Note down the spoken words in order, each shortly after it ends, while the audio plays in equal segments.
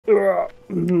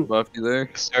Buff, you there?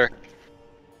 Sir.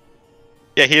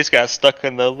 Yeah, he just got stuck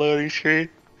in the loading screen.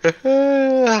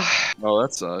 Oh, that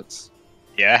sucks.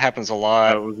 Yeah, it happens a I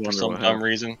lot was for wondering some what dumb happened.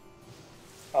 reason.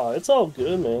 Oh, it's all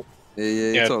good, man. Yeah,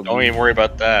 Yeah, it's all don't good. even worry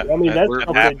about that. I mean, that's we're-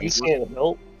 something you happens. can't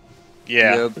help.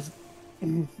 Yeah,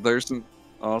 There's some.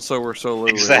 Also, we're so low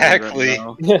rated Exactly. right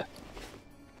now. Yeah.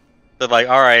 they're like,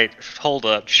 all right, hold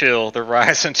up, chill. They're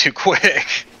rising too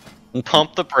quick.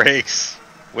 Pump the brakes.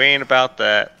 We ain't about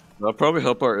that. That'll probably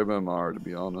help our MMR, to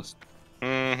be honest.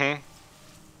 Mm-hmm.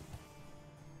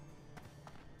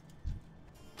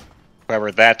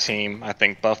 However, that team, I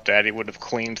think Buff Daddy would have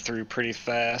cleaned through pretty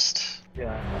fast.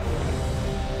 Yeah.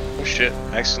 Oh shit,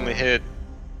 accidentally hit.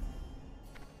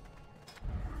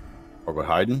 Are we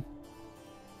hiding?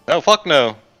 Oh fuck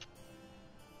no.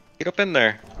 Get up in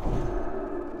there.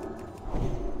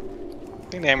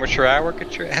 In amateur hour,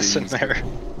 get your ass in there.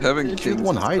 Having You're Kings the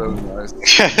one is so hiding.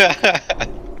 nice.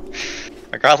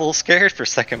 I got a little scared for a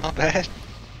second, my bad.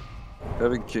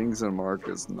 Having Kings and Mark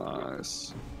is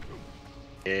nice.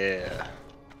 Yeah.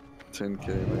 10k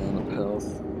man of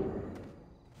health.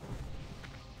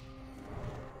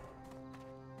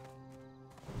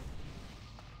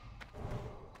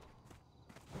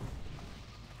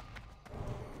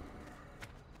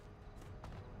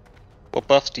 What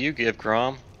buffs do you give,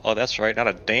 Grom? Oh, that's right, not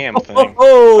a damn thing.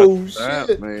 Oh, Sap,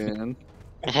 shit. man.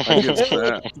 I get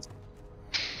sapped.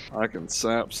 I can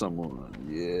sap someone.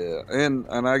 Yeah. And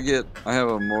I have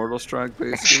a Mortal Strike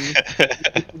basically,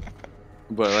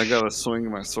 but I gotta swing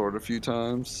my sword a few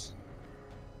times.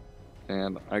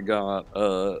 And I got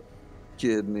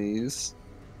kidneys.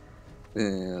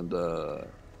 And yeah,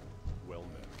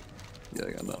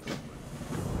 I got nothing.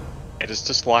 Yeah,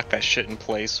 just lock that shit in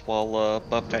place while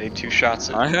Buff Daddy two shots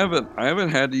it. I haven't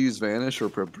had to use Vanish or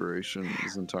Preparation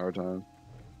this entire time.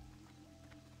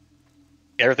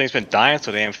 Everything's been dying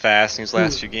so damn fast in these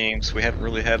last few games. We haven't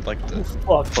really had like the.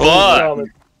 Fuck. Fuck.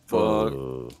 Fuck.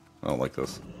 I don't like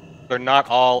this. They're not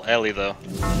all Ellie though.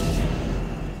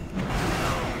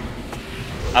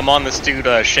 I'm on this dude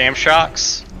Sham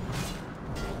Shocks.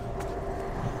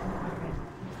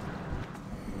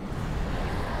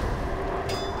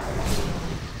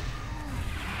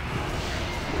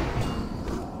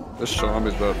 This Sham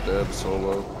is about dead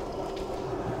solo.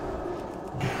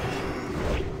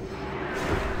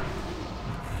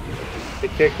 They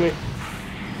kicked me.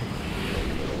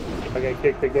 I got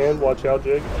kicked again. Watch out,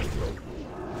 Jake.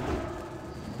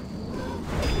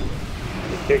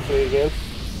 They kicked me again.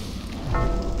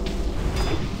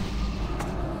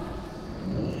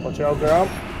 Watch out, Grom.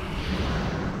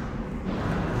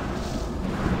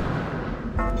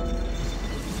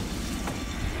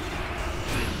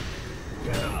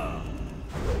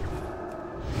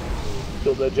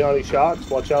 Killed that Johnny Shocks.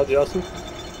 Watch out, Justin.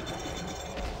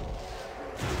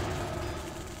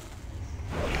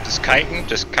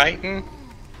 Just kiting.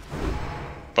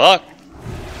 Fuck.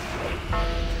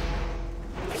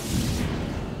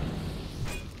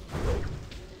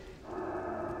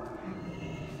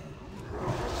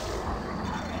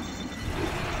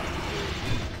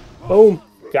 Boom.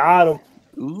 Got him.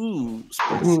 Ooh,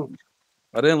 spicy.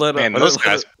 I didn't let Man, I those didn't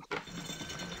let guys.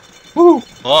 Woo.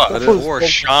 Fuck. That was Four so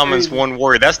shamans, crazy. one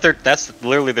warrior. That's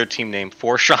literally their team name.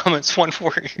 4 shamans, 1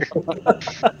 warrior.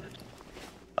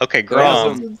 Okay,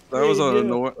 Grom. that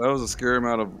was a scary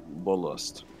amount of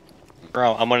bloodlust.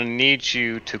 Grom, I'm gonna need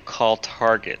you to call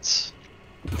targets.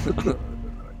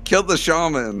 Kill the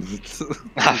shaman.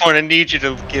 I'm gonna need you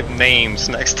to give names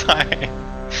next time.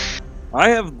 I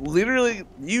have literally.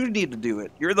 You need to do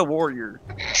it. You're the warrior.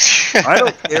 I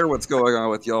don't care what's going on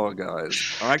with y'all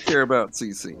guys. I care about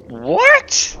CC.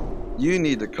 What? You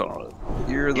need to call it.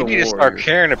 You're the You need warrior. to start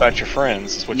caring about your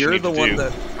friends. Is what You're you need the to one do.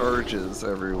 that urges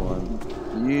everyone.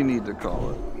 You need to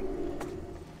call it.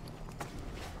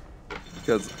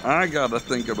 Because I gotta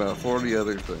think about 40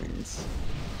 other things.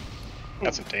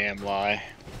 That's a damn lie.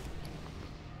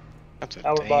 That's a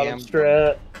Power damn bottom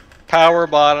strat. Power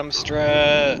bottom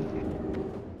strat.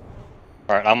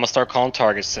 Alright, I'm gonna start calling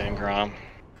targets then, Grom.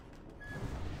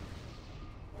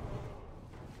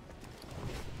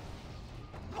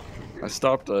 I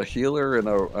stopped a healer and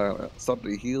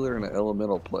an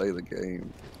elemental play the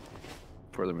game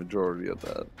for the majority of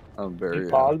that. I'm very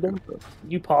You pogged happy him? with it.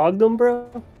 You pogged them,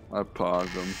 bro? I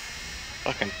pogged them.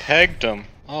 Fucking pegged him.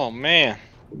 Oh man.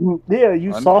 Yeah,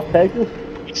 you I'm- soft pegged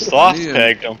him. You soft Me and-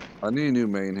 pegged him. I need a new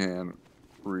main hand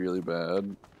really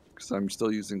bad because I'm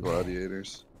still using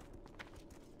gladiators.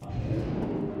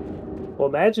 Well,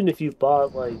 imagine if you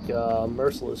bought, like,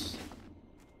 Merciless.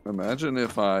 Imagine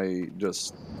if I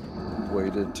just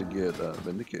waited to get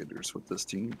Vindicators with this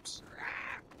teams.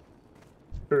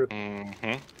 True.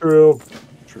 Mm-hmm. True.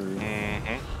 True.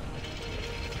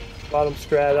 Mm-hmm. Bottom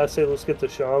strat. I say let's get the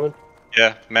shaman.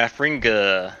 Yeah,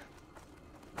 Mafringa.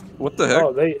 What the heck?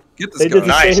 Oh, they Get this they guy. did the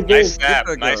Nice, same nice thing. sap,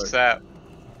 that nice guy. sap.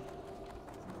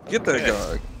 Get that Okay.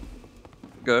 guy.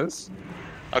 Guys,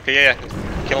 Okay, yeah,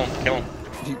 kill him, kill him.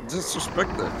 you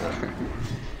disrespect that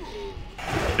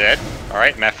guy. Dead. All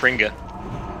right, Mafringa.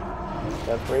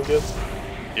 That Fringa.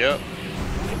 Yep.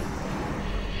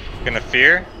 Gonna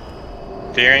fear.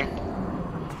 Fearing.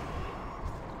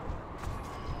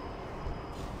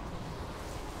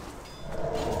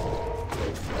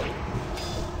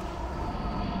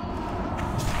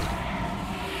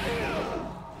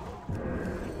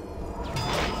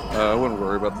 I wouldn't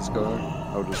worry about this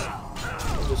guy. I would just.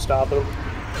 Just stopping him.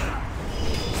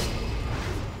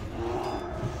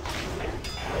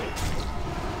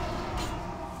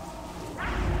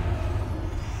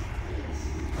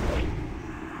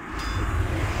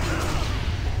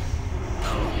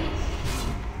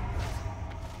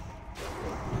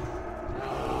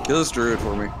 Kill this druid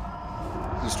for me.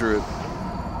 This druid.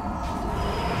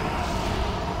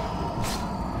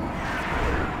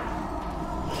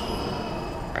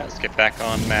 Alright, let's get back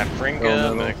on Mafringa.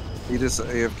 Oh, no. He just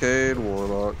AFK'd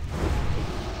Warlock.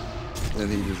 And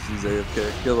he's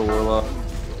AFK. Kill the Warlock.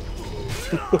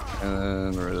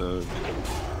 And then rid of.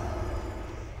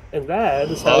 And that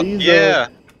is how Oh, you yeah.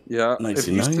 Yeah. Nice,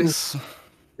 if you see- nice.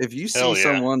 If you Hell see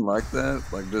yeah. someone like that,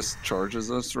 like just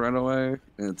charges us right away,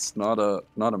 and it's not a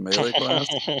melee class,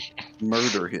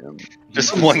 murder him.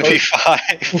 Just He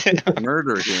 1v5.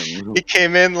 murder him. He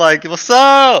came in like, what's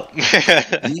up?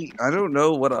 I don't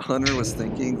know what a hunter was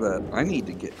thinking that I need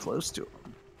to get close to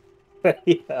him.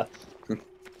 yeah.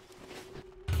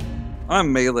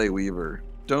 I'm melee weaver.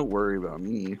 Don't worry about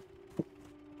me.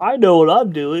 I know what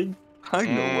I'm doing. I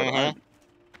know what I.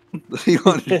 He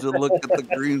wanted to look at the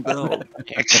green belt.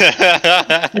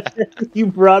 You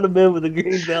brought him in with a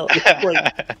green belt. It's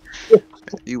like,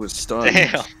 He was stunned.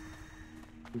 Damn.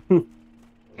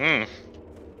 Mm.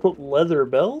 leather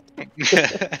belt?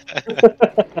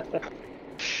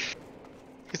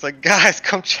 He's like, guys,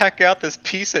 come check out this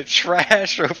piece of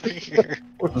trash over here.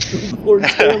 Or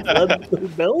leather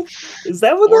belt? Is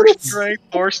that what Four that is? strength,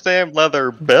 4 stamp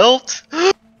leather belt.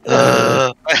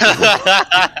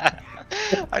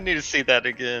 I need to see that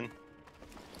again.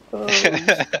 Oh,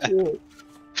 shit.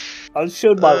 I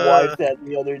showed my wife that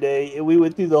the other day, and we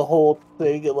went through the whole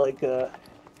thing at like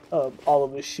all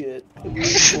of his shit. And we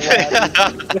were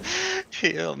laughing.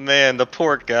 Yeah, man, the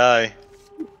poor guy.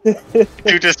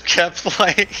 You just kept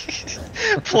like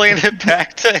playing it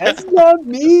back to him. That's not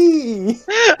me.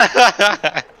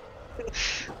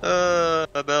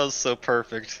 That was so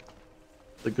perfect.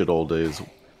 The good old days.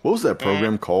 What was that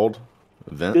program called?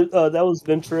 Vent? That was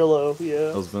Ventrilo, yeah.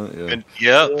 That was Vent, yeah. Yep,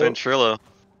 Yeah. Ventrilo.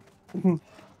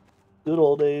 Good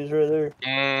old days right there.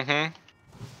 Mm-hmm.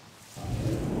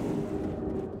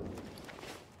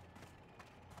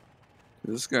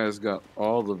 This guy's got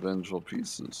all the vengeful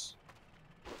pieces.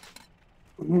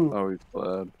 Mhm. Oh, he's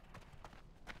glad.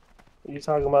 You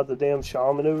talking about the damn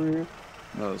shaman over here?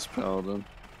 No, it's paladin.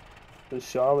 The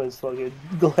shaman's fucking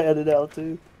gladded out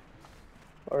too.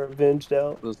 Or avenged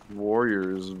out. This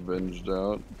warrior is avenged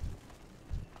out.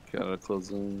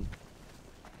 Cataclysm.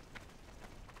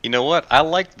 You know what? I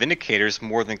like Vindicators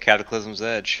more than Cataclysm's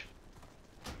Edge.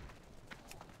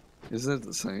 Isn't it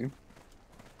the same?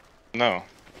 No.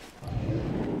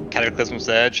 Cataclysm's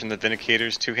Edge and the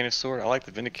Vindicator's two-handed sword. I like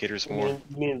the Vindicators more. You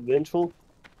mean vengeful?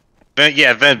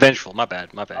 Vengeful. My bad.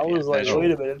 I Yeah, was like, Vengeful.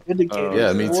 wait a minute, vindicator.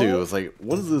 Yeah, me What? too. I was like,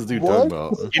 what is this dude What? talking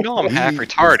about? You know I'm half He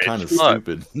retarded. Kind of Fuck.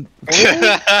 stupid.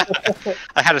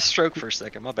 I had a stroke for a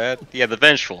second. My bad. Yeah, the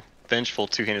Vengeful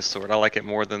two-handed sword. I like it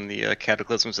more than the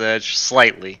Cataclysm's Edge,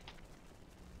 slightly.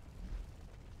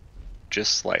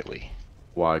 Just slightly.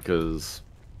 Why? Because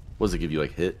what does it give you,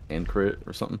 like hit and crit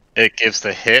or something? It gives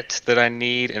the hit that I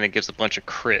need, and it gives a bunch of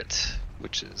crit,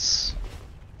 which is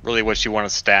really what you want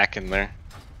to stack in there.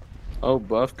 Oh,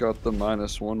 Buff got the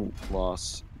 -1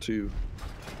 loss too.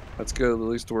 That's good. At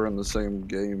least we're in the same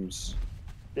games,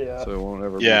 Yeah. so it won't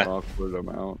ever Yeah. be an awkward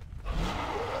amount.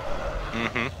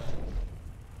 Mm-hmm.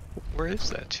 Where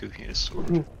is that two-handed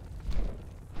sword?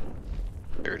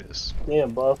 There it is.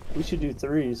 Damn, Buff. We should do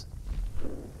threes.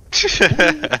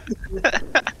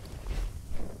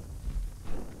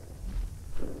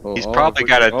 Well, He's all probably we-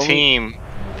 got a all we- team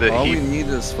that All he. we need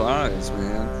is fives,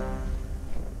 man.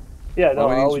 Yeah, no,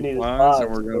 all we is need is fives, fives.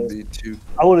 and we're gonna but be two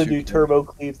I want to two do turbo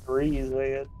cleave threes,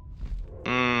 man.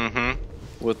 Mm-hmm.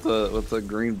 with the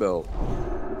green belt.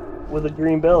 With a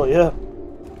green belt, yeah.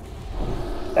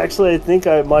 Actually, I think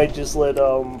I might just let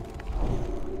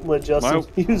Let Justin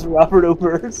use Roberto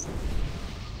first.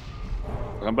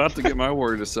 I'm about to get my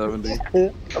warrior to 70.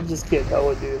 I'm just kidding. I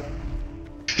wouldn't do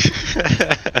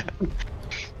that.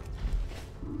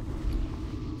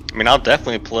 I mean, I'll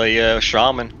definitely play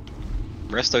Shaman.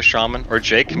 Resto Shaman. Or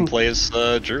Jake can play as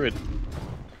Druid.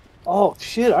 Oh,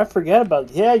 shit. I forgot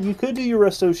about it. Yeah, you could do your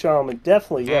Resto Shaman.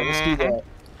 Definitely. Yeah, let's do that.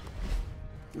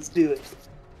 Let's do it.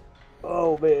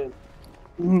 Oh, man.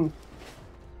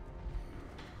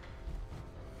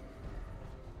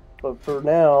 But for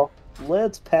now,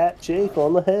 let's pat Jake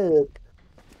on the head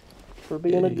for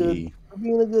being a good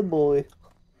boy.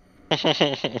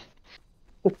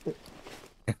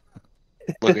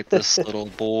 Look at this little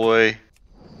boy.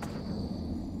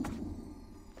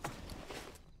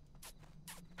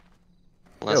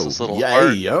 Bless his little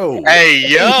heart. Yo. Hey,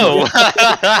 yo!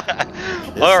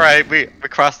 Alright, we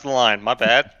crossed the line. My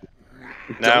bad.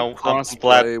 Now, I'm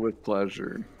Crossplay with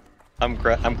pleasure. I'm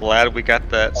glad we got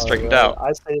that straightened out.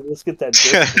 I say let's get that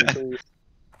disc increase.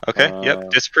 Okay, yep.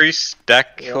 Disc Priest,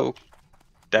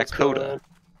 Dakota.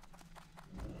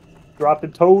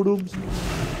 Dropping totems.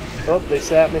 Oh, they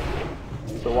sat me.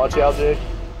 So watch out, Jake.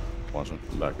 Watching.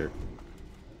 I'm back here.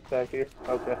 Back here.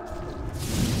 Okay.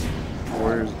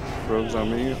 Warriors, rogues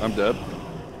on me. I'm dead.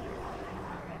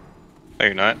 No,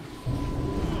 you're not.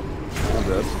 I'm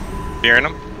dead. Hearing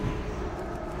him?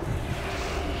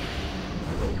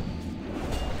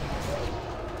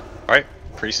 Alright,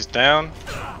 Priest is down.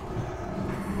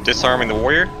 Disarming the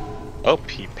warrior. Oh,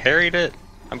 he parried it.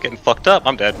 I'm getting fucked up.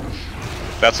 I'm dead.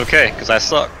 That's okay, because I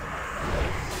suck.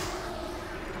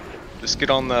 Just get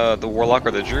on the warlock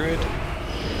or the druid.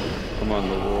 I'm on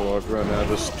the warlock right now,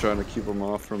 just trying to keep them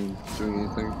off from doing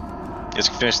anything.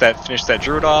 Just finish that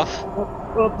druid off.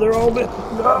 Oh, they're all dead.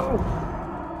 No!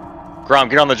 Grom,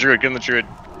 get on the druid, get on the druid.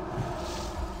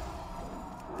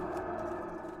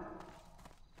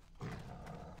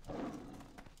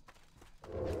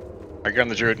 I get on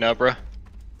the druid now, bruh.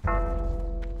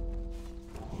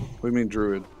 What do you mean,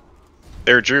 druid?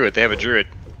 They're a druid, they have a druid.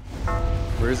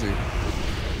 Where is he?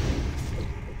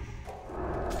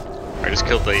 I just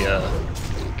killed the,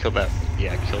 kill that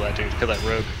dude, kill that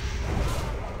rogue.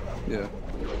 Yeah.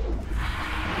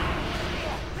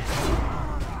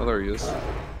 Oh, there he is.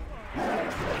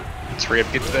 Let's hurry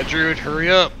up, get to that druid, hurry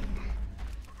up!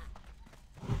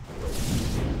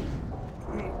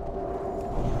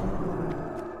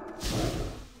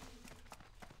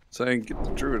 Saying get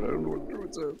the druid, I don't know where the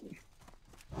druid's at.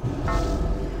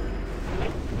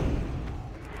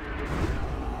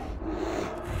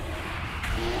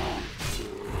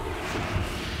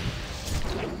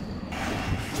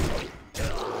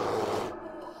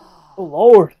 Oh,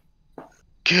 Lord.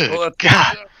 Good Well,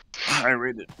 God! I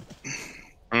read it.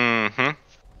 Mm-hmm.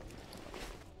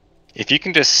 If you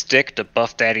can just stick to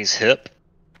Buff Daddy's hip,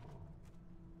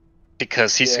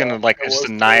 because he's gonna like just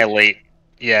annihilate. Good.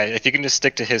 Yeah, if you can just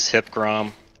stick to his hip,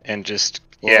 Grom, and just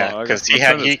because he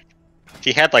had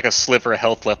like a sliver of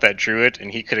health left, that druid,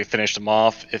 and he could have finished him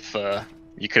off if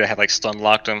you could have had like stun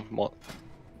locked him. Well,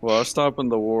 I was stopping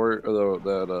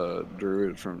that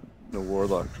druid from the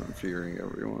warlock from fearing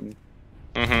everyone.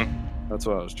 Mm-hmm. That's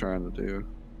what I was trying to do.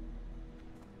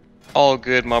 All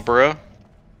good, my bro.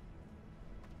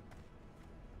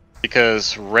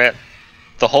 Because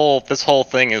this whole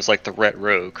thing is like the Ret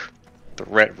Rogue. The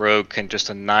Ret Rogue can just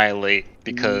annihilate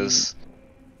because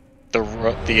the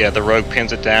Rogue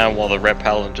pins it down while the Ret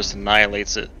Paladin just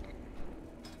annihilates it.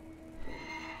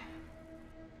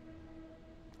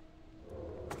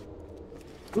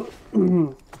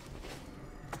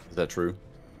 Is that true?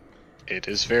 It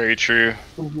is very true.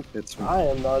 I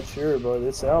am not sure, but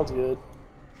it sounds good.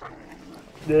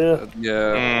 Yeah.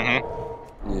 Yeah.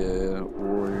 Mm-hmm. Yeah,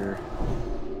 warrior.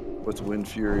 With Wind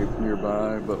Fury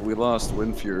nearby, but we lost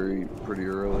Wind Fury pretty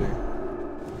early.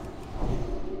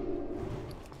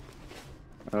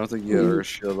 I don't think you had Earth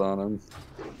Shield on him.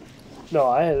 No,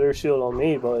 I had Earth Shield on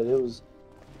me, but it was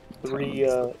three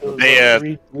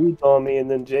dudes on me,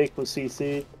 and then Jake was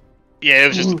CC. Yeah, it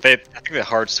was just I think they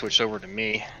hard switched over to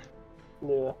me.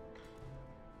 Yeah.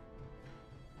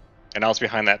 And I was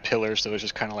behind that pillar, so it was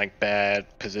just kind of like bad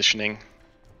positioning.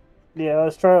 Yeah,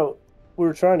 we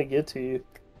were trying to get to you.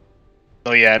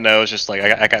 Oh yeah, no, it was just like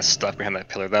I got stuck behind that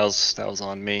pillar. That was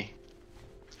on me.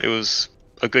 It was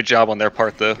a good job on their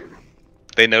part, though.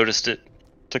 They noticed it,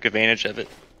 took advantage of it.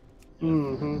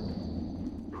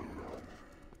 Mm-hmm.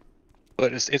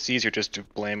 But it's easier just to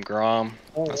blame Grom.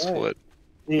 That's what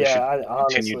we should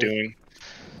continue doing.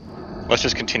 Let's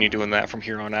just continue doing that from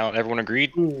here on out. Everyone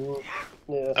agreed? Mm-hmm.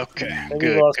 Yeah. Okay,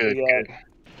 good.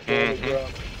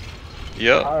 Mm-hmm.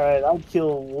 Yep. Alright, I'd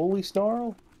kill Woolly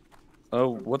Snarl. Oh,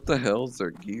 what the hell's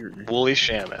their gear? Woolly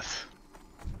Shammoth.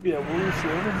 Yeah, we'll see.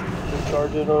 They're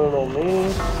charging on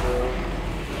me, so.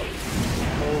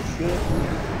 Oh shit.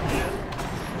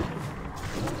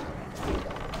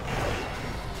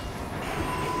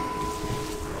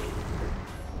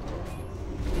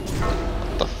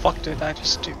 What the fuck did I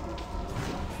just do?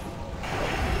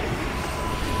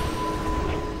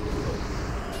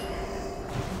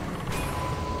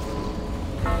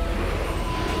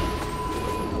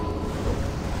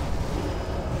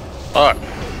 Fuck.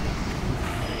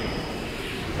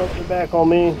 Up your back on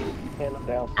me. Hand them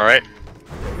down. Alright.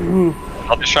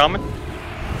 Help the shaman.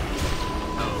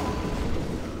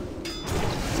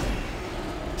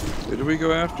 Who do we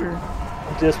go after?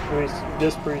 Disc priest.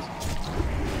 Disc priest.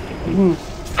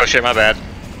 Oh shit, my bad.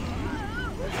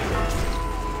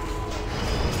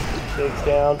 Takes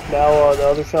down. Now the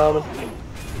other shaman.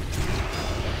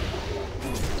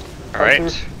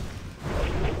 Alright.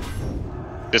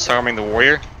 Disarming the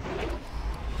warrior.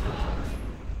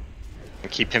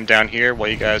 And keep him down here while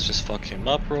you guys just fuck him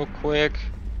up real quick.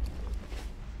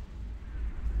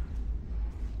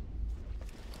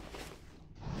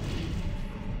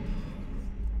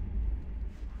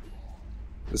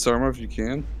 Disarm if you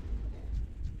can.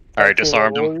 Alright,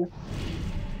 disarmed him.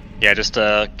 Yeah, just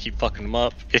keep fucking him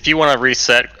up. If you want to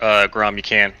reset Grom, you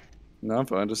can. No, I'm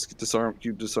fine. Just disarm.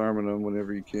 Keep disarming them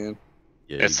whenever you can.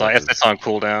 Yeah, It's you like got it's on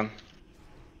cooldown.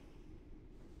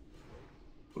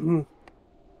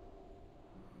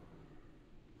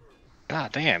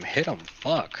 God damn, hit him,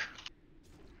 fuck.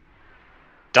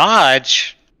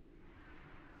 Dodge?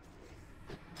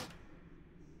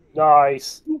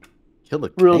 Nice. Kill a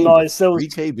Real king nice. That was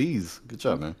 3 KBs. Good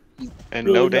job, man. And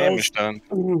Really no nice. damage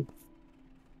done.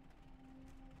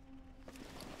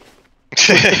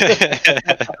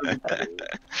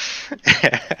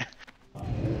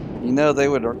 You know, they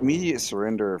would immediate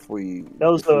surrender if we. That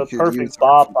was if we a could perfect use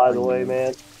bop, our by the way,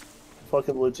 man.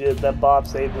 Fucking legit. That bop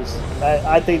saved us.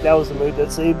 I think that was the move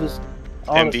that saved us.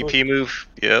 Honestly. MVP move?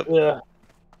 Yep. Yeah.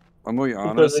 I'm gonna be Because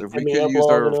honest. it If we kept me could up use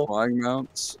long our enough. flying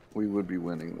mounts, we would be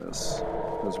winning this,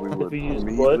 because we would we used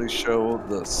immediately what? show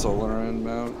the Solaran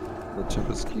mount, the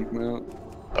Tempest Keep mount.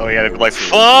 Oh yeah, they'd be like,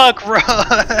 fuck,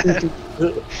 run!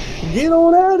 Get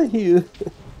on out of here.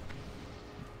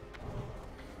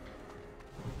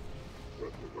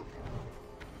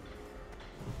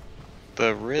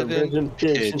 The ribbon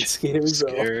pigeon scares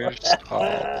off.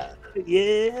 off.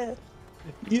 Yeah.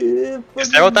 Yeah.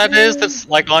 Is that what that is? fucking That's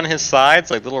like on his sides,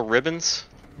 like little ribbons?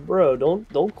 yeah. Bro,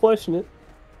 don't question it.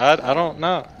 I don't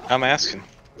know. I'm asking.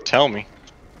 Tell me.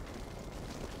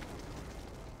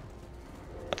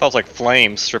 I thought it was like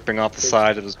flames stripping off the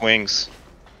side of his wings.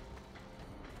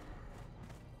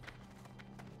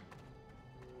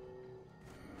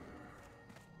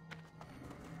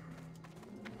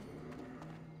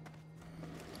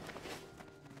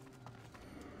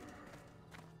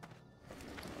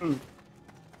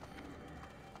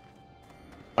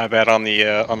 My bad on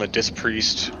the Disc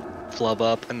Priest flub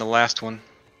up in the last one.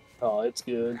 Oh, it's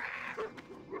good.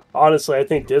 Honestly, I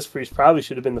think Disc Priest probably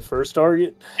should have been the first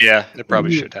target. Yeah, it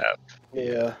probably should have.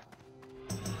 Yeah.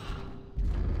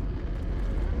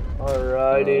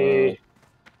 Alrighty.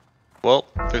 Well,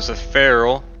 there's a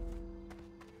feral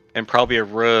and probably a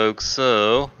rogue,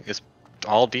 so it's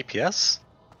all DPS?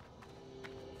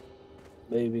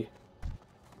 Maybe.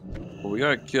 Well, we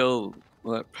gotta kill.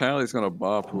 That Pally's gonna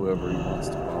bop whoever he wants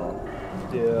to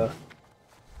bop. Yeah.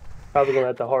 Probably gonna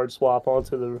have to hard swap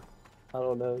onto the. I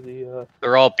don't know the.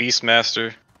 They're all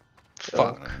Beastmaster.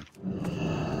 Fuck.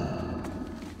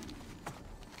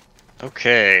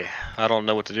 Okay, I don't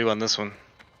know what to do on this one.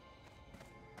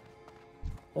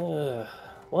 Well,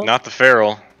 Not the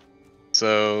feral.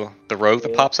 So the rogue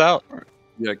that Yeah. pops out.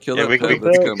 Yeah, kill Yeah, that we pet can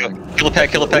that's kill- coming. Kill a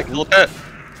pet, kill a pet, kill a pet.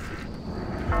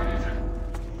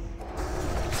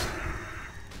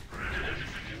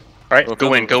 Alright, Oh,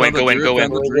 go in, go in, found the go in, druid, go in.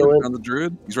 found the Go druid, in. found the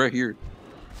druid. He's right here.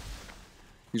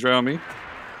 He's right on me.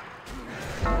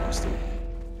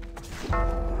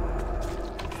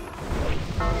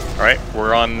 Alright,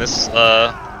 we're on this,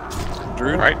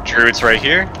 Druid. alright, Druid's right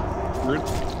here. Druid.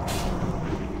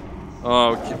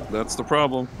 Oh, okay, that's the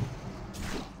problem.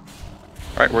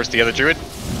 Alright, where's the other Druid?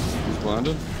 He's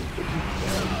blinded.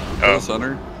 Oh,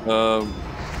 Hunter.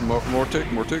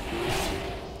 Mortic.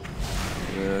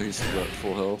 Yeah, he's got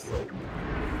full health.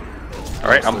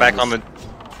 alright, I'm back on the...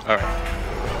 Alright.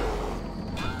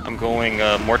 I'm going,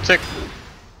 Mortic.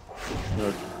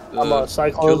 I'm a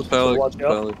Cyclone, Kill the so Pally. watch Kill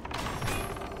the out. Pally.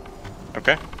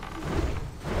 Okay.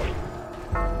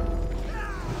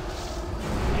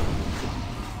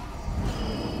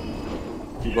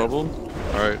 You bubbled?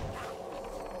 Alright.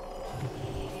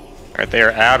 Right, they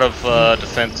are out of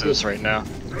defenses right now.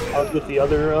 I'll get the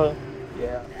other.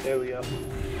 Yeah, there we go.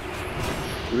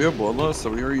 Do we have Bloodlust?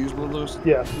 Have we already used Bloodlust?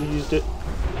 Yeah, we used it.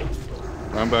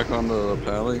 I'm back on the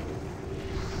Pally.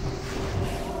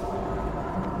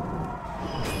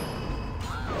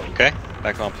 Okay,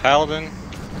 back on Paladin.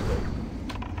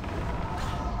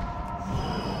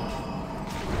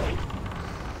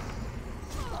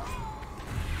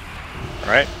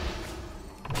 Alright.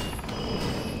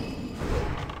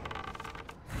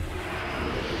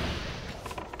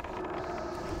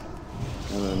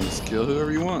 And then just kill whoever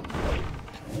you want.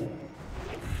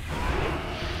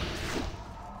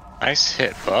 Nice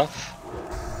hit, Buff.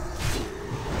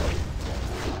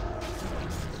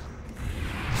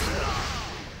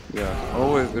 Yeah,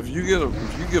 always. If you give a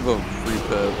free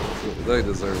pet, they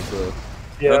deserve the.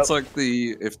 Yeah. That's like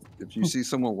the if you see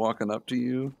someone walking up to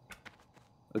you,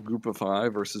 a group of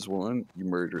 5 versus 1, you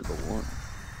murder the 1.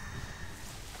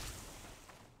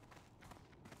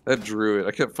 That druid,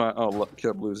 I kept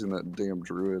kept losing that damn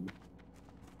druid,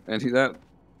 and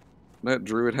that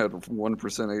druid had 1%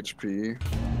 HP,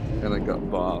 and it got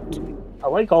bopped. I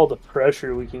like all the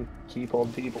pressure we can keep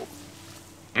on people.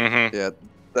 Mm-hmm. Yeah,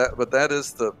 but that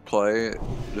is the play.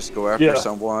 Just go after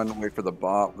someone, wait for the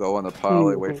bop, go on the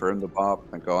poly, wait for him to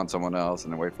bop, and go on someone else,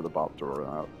 and then wait for the bop to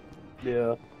run out.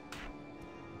 Yeah.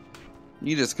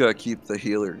 You just gotta keep the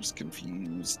healers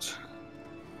confused.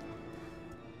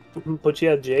 But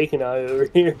yeah, Jake and I over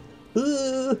here.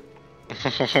 The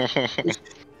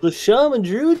Shaman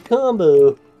Druid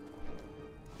combo.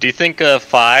 Do you think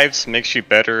 5s makes you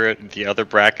better at the other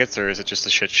brackets, or is it just a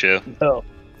shit show? No,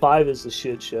 5 is the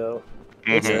shit show.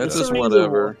 Mm-hmm. Yeah, it's just reasonable.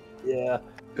 whatever. Yeah.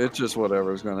 It's just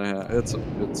whatever's gonna happen.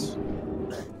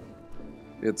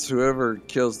 It's whoever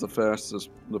kills the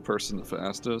person the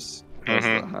fastest has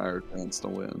the higher chance to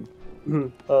win.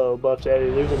 Oh, Buff Daddy,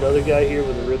 there's another guy here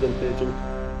with a ribbon pigeon.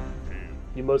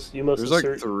 You must There's like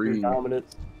assert 3. your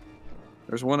dominance.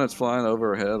 There's one that's flying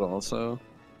overhead also.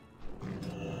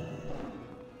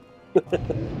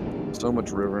 So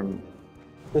much river.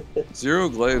 0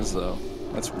 glaives though.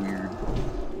 That's weird.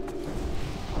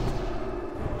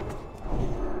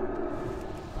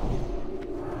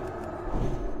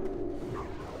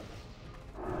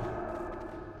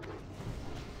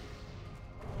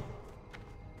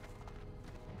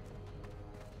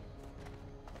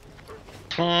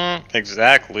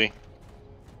 Exactly.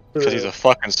 Because he's a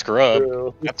fucking scrub.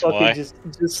 True. That's fucking why. Just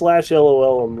slash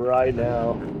LOL him right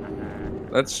now.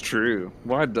 That's true.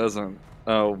 Why doesn't?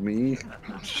 Oh, me?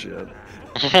 Shit.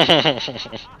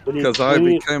 Because I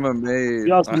became a mage.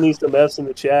 You also need some F's in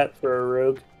the chat for a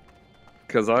rogue.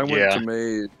 Because I went to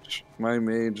mage. My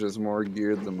mage is more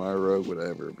geared than my rogue would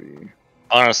ever be.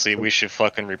 Honestly, we should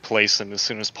fucking replace him as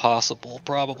soon as possible,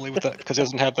 probably, with that, because he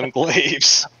doesn't have them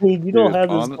glaives. I mean, you don't have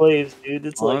those glaives, dude.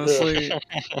 It's honestly,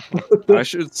 like I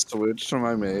should switch to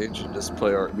my mage and just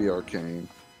be arcane.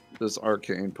 Just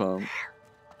arcane pump.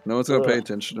 No one's gonna pay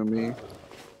attention to me.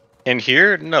 In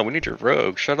here? No, we need your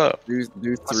rogue. Shut up. Do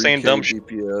 3k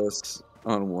DPS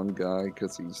on one guy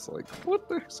because he's like,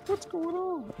 what's going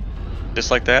on? Just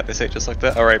like that? They say just like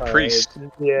that? Alright, priest.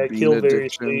 Yeah, kill very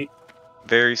sweet.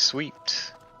 Very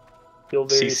sweet. Kill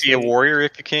very CC sweet. a warrior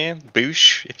if you can.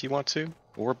 Boosh if you want to.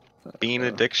 Or bean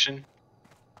addiction.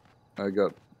 I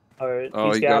got. Alright, oh,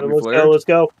 he's he got got him. me Let's flared? go, let's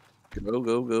go.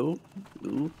 Go.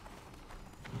 Ooh.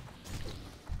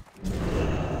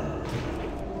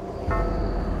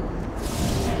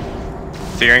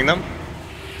 Fearing them?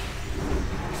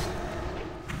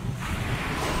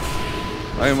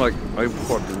 I'm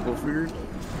quadruple feared.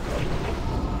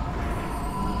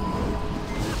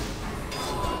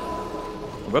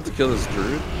 I'm about to kill this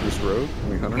druid, this rogue.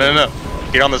 Hunter. No.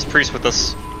 Get on this priest with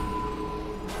us.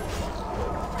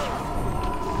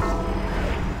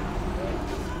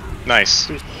 Nice.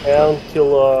 Priest down,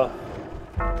 kill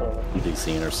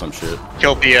EDC or some shit.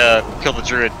 Kill the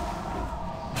druid.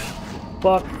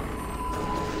 fuck.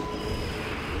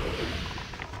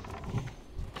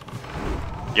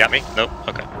 Got me? Nope.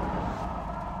 Okay.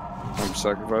 I'm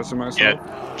sacrificing myself.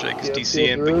 Yeah, Jake is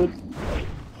DCing, but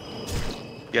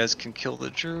you guys can kill the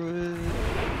druid.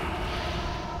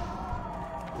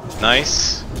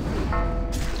 Nice.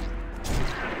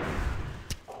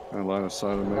 I line of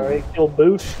sight of me. Alright, kill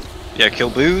Boosh. Yeah, kill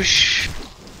Boosh.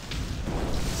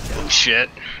 Oh shit.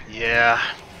 Yeah.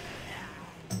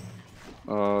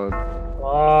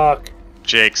 Fuck.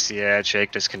 Jake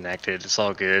disconnected. It's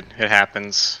all good. It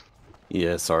happens.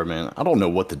 Yeah, sorry, man. I don't know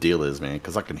what the deal is, man,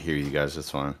 because I can hear you guys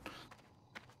just fine.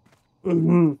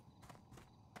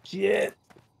 Shit.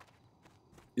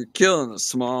 You're killing the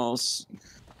smalls.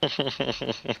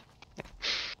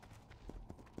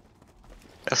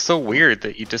 That's so weird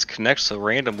that you disconnect so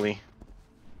randomly.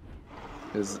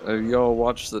 Have y'all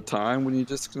watched the time when you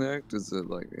disconnect? Is it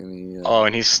like any? Oh,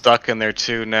 and he's stuck in there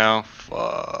too now.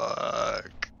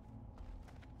 Fuck.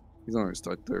 He's only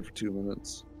stuck there for 2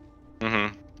 minutes.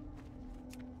 Mm-hmm.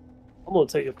 I'm gonna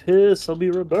take a piss. I'll be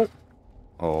right back.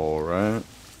 All right.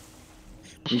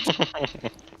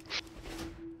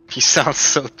 He sounds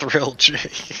so thrilled,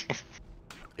 Jake.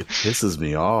 It pisses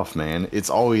me off, man. It's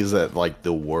always at like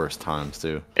the worst times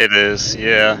too. It is,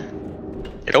 yeah.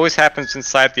 It always happens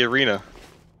inside the arena.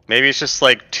 Maybe it's just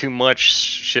like too much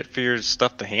shit for your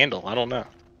stuff to handle. I don't know.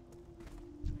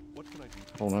 I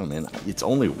don't know, man. It's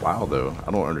only WoW though.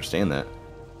 I don't understand that.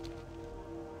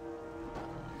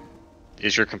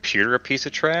 Is your computer a piece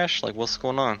of trash? Like, what's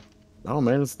going on? Oh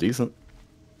man, it's decent.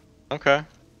 Okay.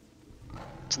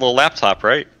 It's a little laptop,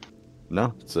 right?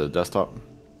 No, it's a desktop.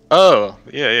 Oh,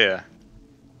 yeah.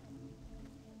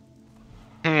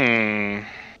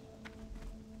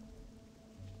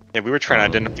 Yeah, we were trying to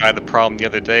identify the problem the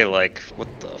other day, like, what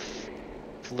the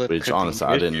flip Which could honestly,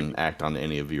 be I the issue? didn't act on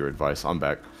any of your advice. I'm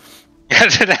back. I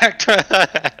didn't act.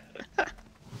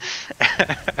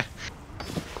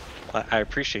 I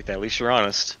appreciate that. At least you're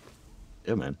honest.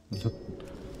 Yeah, man.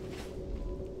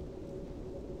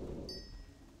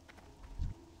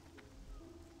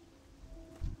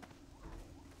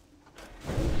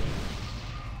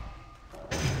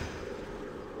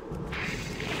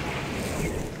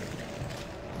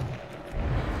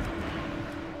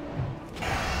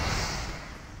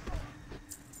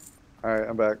 All right,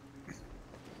 I'm back.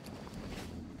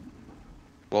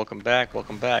 Welcome back.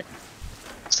 Welcome back.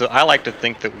 So I like to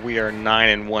think that we are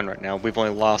 9-1 right now. We've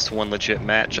only lost one legit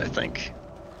match, I think.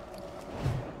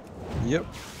 Yep.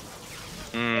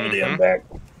 Andy, I'm Mhm. back.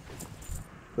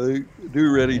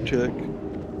 Do ready check.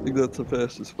 I think that's the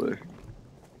fastest way.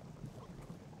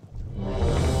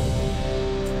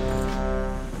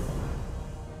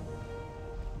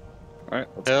 All right.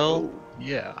 Let's Hell go.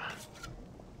 yeah.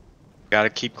 Gotta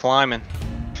keep climbing.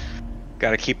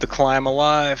 Gotta keep the climb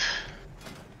alive.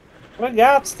 We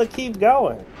got to keep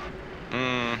going.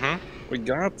 Mm-hmm. We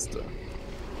got stuff.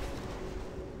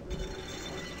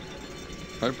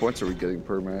 How many points are we getting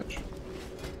per match?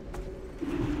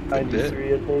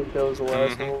 93, I think that was the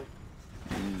last Mhm. one.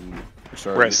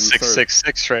 We're at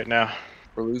 666 right now.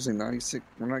 We're losing 96.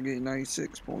 We're not getting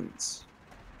 96 points.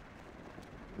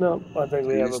 No, I think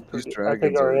we have a These pretty. I dragons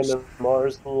think our are end of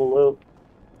Mars is a little low.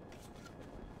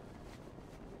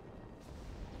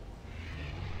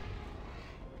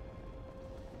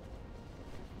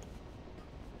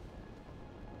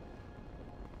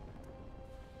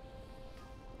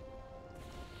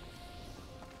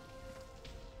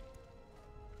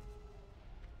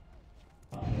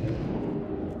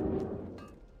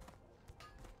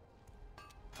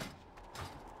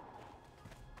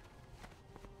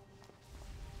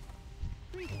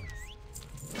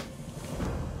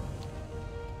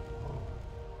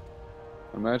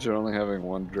 Imagine only having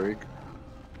one Drake.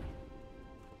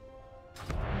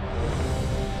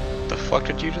 The fuck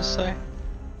did you just say?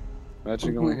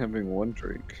 Imagine only having one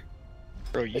Drake.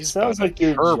 Bro, you It sounds like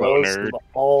you're jealous of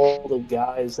all the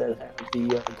guys that have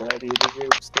the gladiator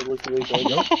ribs that look really good.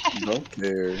 Don't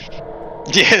care.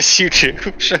 Yes, you do.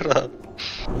 Shut up.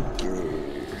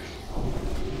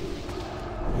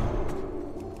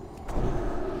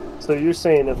 So you're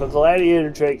saying if a gladiator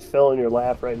Drake fell in your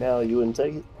lap right now, you wouldn't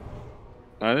take it?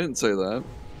 I didn't say that.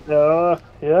 Yeah.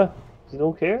 You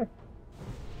don't care?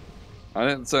 I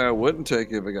didn't say I wouldn't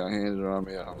take it if it got handed on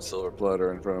me on a silver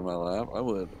platter in front of my lap. I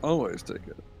would always take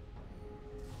it.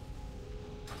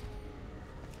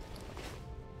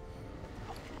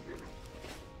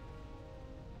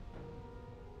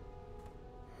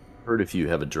 Heard if you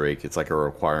have a Drake, it's like a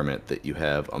requirement that you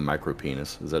have a micro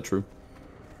penis. Is that true?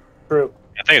 True.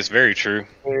 I think it's very true.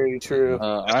 Very true.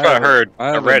 That's what I heard. I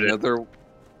have read it. another.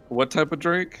 What type of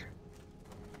Drake?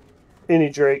 Any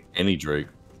Drake. Any Drake,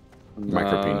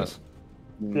 micro penis.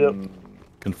 Yep.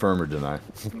 Confirm or deny?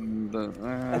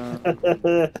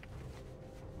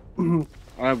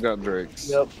 I've got Drakes.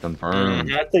 Yep. Confirm.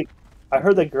 I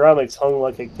heard that Gromix hung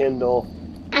like a Kindle.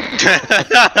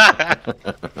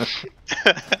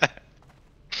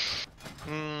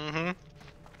 Mm-hmm.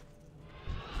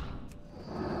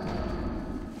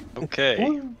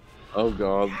 Okay. Oh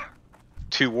god.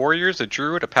 2 warriors, a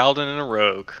druid, a paladin, and a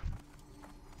rogue.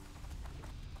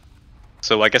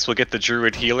 So I guess we'll get the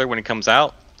druid healer when it comes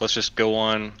out. Let's just go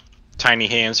on tiny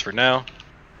hands for now.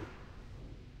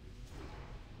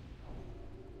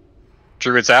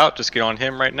 Druid's out, just get on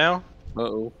him right now.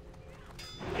 Uh-oh.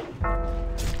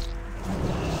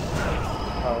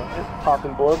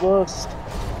 Popping bloodlust.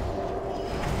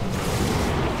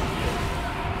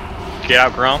 Get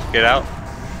out, Grom. Get out.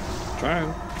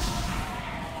 Trying.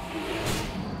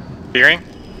 Fearing.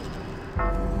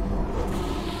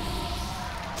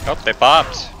 Oh, they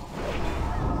popped.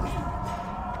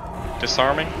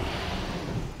 Disarming.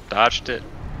 Dodged it.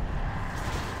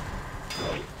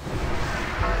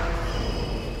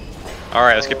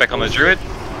 Alright, let's get back on the Druid.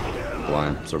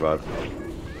 Blind, survive.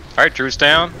 Alright, Druid's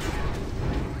down.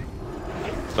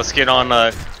 Let's get on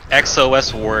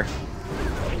XOS War.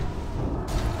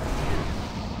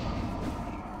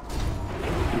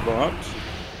 You bopped.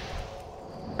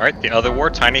 Alright, the other war,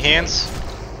 Tiny Hands.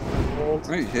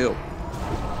 I need help.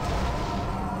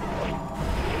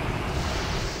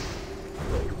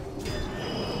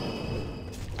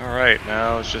 Alright,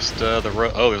 now it's just the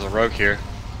rogue. Oh, there's a rogue here.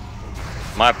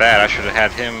 My bad, I should have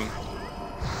had him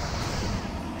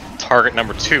target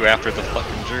number 2 after the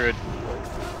fucking Druid.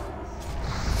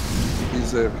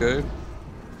 He's AFK.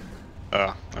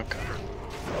 Oh, okay.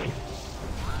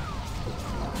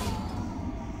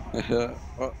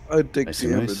 I take Nice,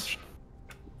 damage. nice.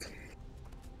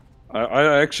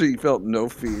 I actually felt no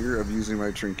fear of using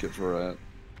my trinket for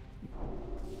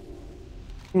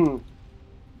that.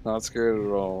 Not scared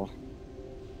at all.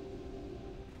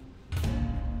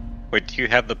 Wait, do you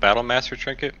have the Battle Master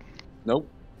trinket? Nope.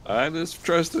 I just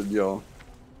trusted y'all.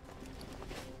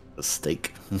 A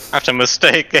steak. That's a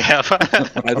mistake, yeah.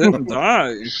 I didn't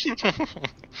die.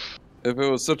 If it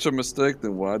was such a mistake,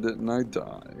 then why didn't I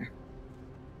die?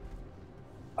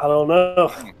 I don't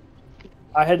know.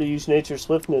 I had to use nature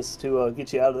swiftness to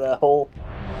get you out of that hole.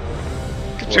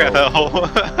 Good job. The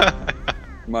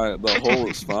hole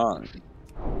is fine.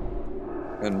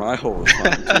 And my hole is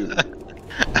fine too.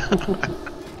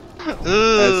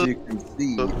 As you can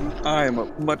see, I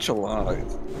am much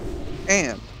alive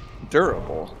and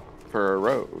durable for a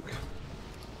rogue.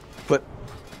 But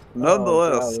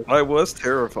nonetheless, God. I was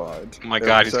terrified. Oh my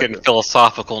god, he's getting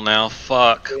philosophical now.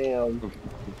 Fuck. Damn.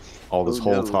 All this Oh,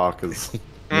 whole no. talk is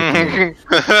That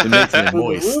it makes me Well, the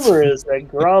moist. rumor is that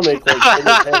Gromit like hit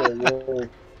his head at work,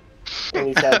 and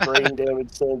he's had brain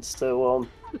damage since. So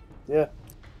yeah,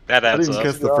 I adds didn't up.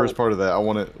 catch the first part of that. I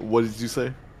want to. What did you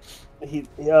say? he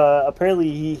apparently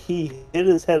he hit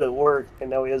his head at work, and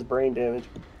now he has brain damage.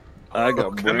 I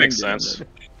got That brain makes damage. sense.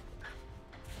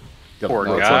 Got Poor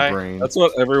lots of guy. brain. That's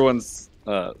what everyone's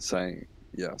saying.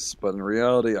 Yes, but in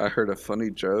reality, I heard a funny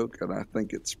joke, and I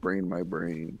think it sprained my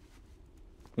brain.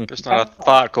 There's not a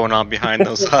thought going on behind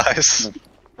those eyes.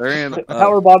 Arian,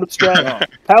 Power bottom strat.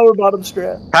 Power bottom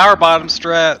strat. Power bottom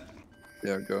strat.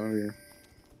 yeah, go over here.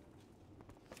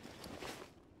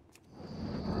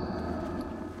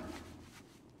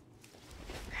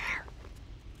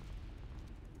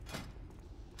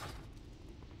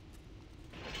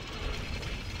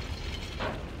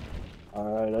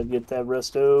 Alright, I'll get that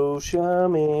resto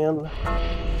shaman.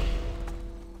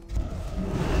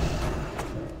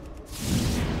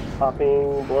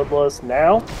 Popping bloodlust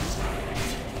now.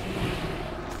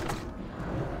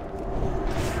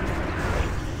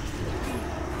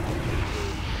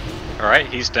 Alright,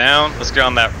 he's down. Let's get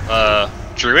on that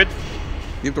Druid.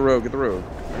 Get the rogue, get the rogue.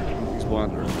 He's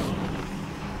blind right now.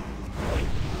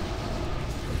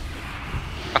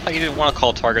 I thought you didn't want to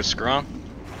call target Scrum.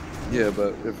 Yeah,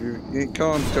 but if you ain't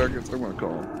calling targets, I'm gonna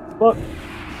call him. Look,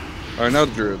 Alright, now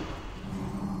the druid.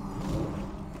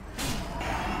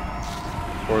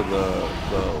 Or the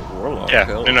warlock. Yeah,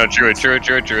 hell. no, Druid.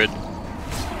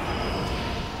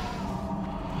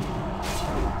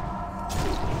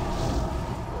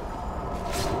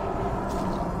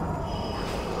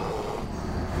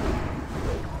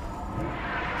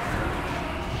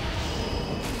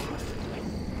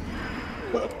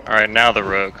 Alright, now the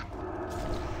rogue.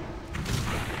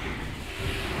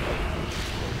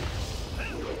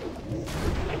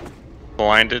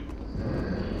 Blinded.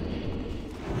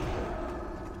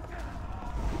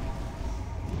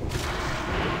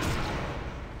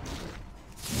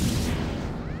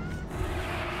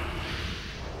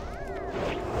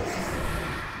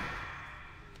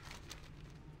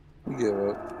 You give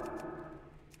up.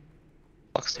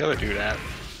 Fuck's the other dude at?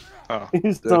 Oh.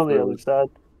 he's on the other side.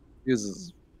 He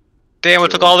uses. Damn,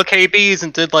 it took all the KBs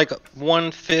and did like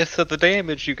 1/5 of the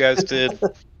damage you guys did.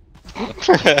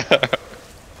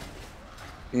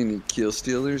 Any kill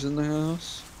stealers in the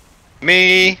house?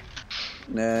 Me.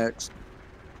 Next.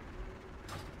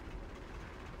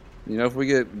 You know, if we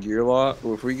get gear lot,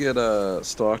 if we get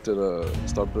stocked at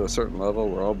a certain level,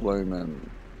 we're all blaming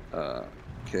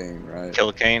Kane, right?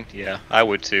 Kill Kane? Yeah, I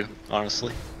would too,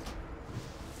 honestly.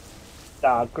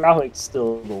 Nah, Growlick's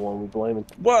still the one we blaming.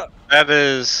 What? That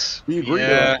is. We agree.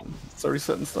 Yeah, It's already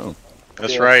set in stone.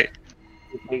 that's Yeah. right.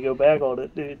 We go back on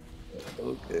it, dude.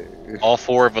 Okay. All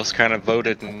four of us kind of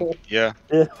voted, and yeah.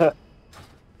 Yeah.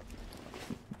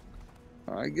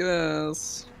 I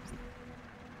guess.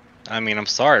 I mean, I'm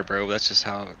sorry, bro. That's just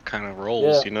how it kind of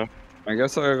rolls, Yeah. you know. I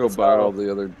guess I gotta go That's buy how- all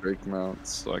the other Drake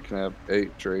mounts so I can have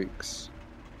 8 Drakes.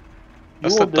 You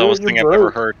That's the won't do it, dumbest you're thing I've ever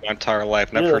broke. heard in my entire life,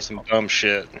 and I've Yeah. heard some dumb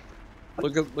shit.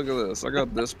 Look at this. I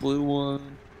got this blue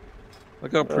one.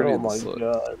 Look how pretty Oh my this looks.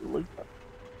 god. Look,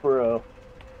 bro.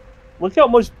 Look how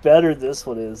much better this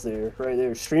one is there. Right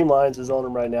there. Streamlines is on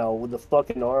him right now with the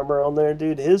fucking armor on there,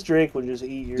 dude. His Drake would just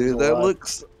eat yours Dude, that alive.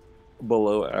 looks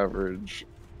below average.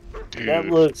 Dude, That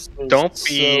looks just don't so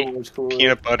be much cooler.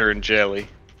 peanut butter and jelly.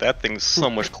 That thing's so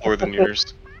much cooler than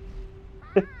yours.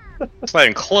 It's not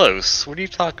even close. What are you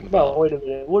talking No, about? wait a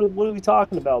minute. What are we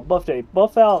talking about? Buff Day.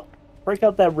 Buff out. Break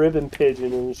out that ribbon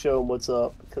pigeon and show him what's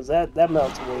up. Because that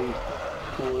mount's way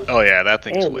cooler. Oh yeah, that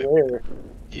thing's And way. rare.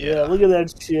 Yeah, Yeah. look at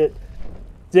that shit.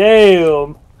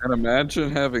 Damn. And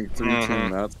imagine having 3 Mhm. team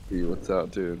mount speed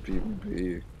without doing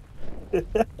PvP.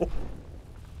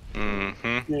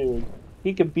 Mm-hmm. Dude.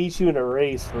 He could beat you in a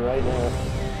race for right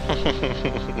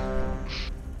now.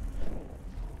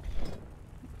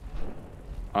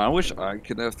 I wish I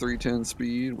could have 310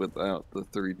 speed without the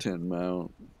 310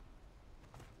 mount.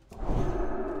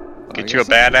 I Get you a guess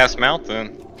badass mount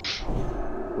then.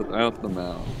 without the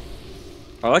mount.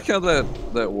 I like how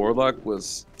that warlock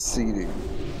was seeding.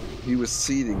 He was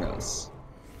seeding us,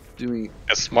 doing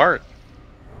That's smart.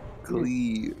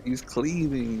 cleave. He's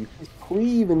cleaving.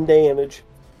 Cleaving damage.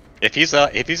 If he's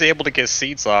able to get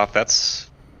seeds off, that's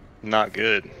not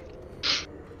good.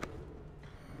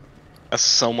 That's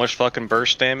so much fucking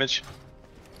burst damage.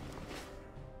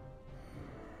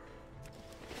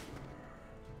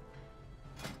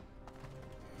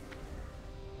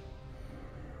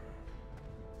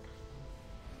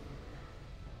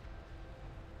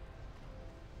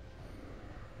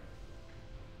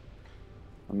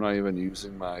 I'm not even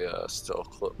using my stealth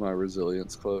cloak, my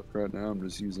resilience cloak right now. I'm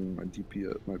just using my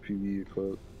DP, my PvE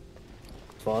cloak.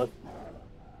 Fun.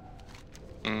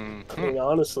 I Mhm. mean,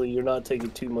 honestly, you're not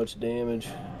taking too much damage.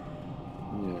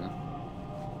 Yeah.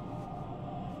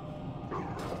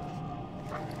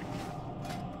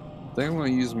 I think I'm gonna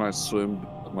use my swim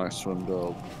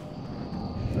belt.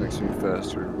 Makes me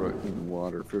faster right in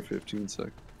water for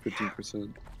 15%.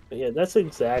 But yeah, that's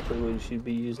exactly what you should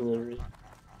be using.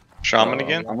 Shaman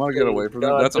again? I'm gonna get away from that.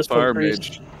 God, That's a this one fire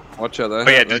priest. mage. Watch out, that,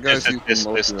 Oh yeah, that guy's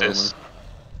using multi-armor.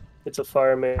 It's a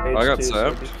fire mage I got too, so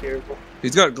sapped. be careful.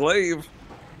 He's got glaive.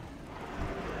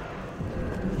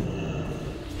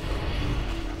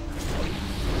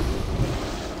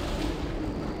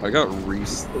 I got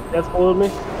Reese. They death boiled me.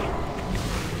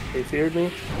 They feared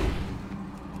me.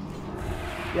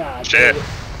 Yeah. Shit.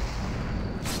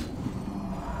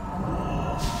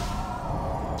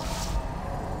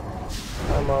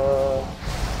 I'm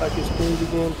back his screens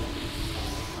again.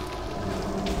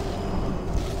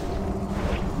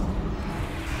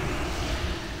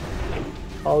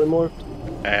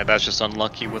 Polymorphed. That's just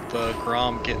unlucky with the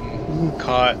Grom getting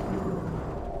caught.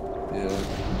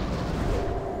 Yeah.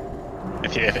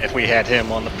 If we had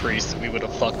him on the priest, we would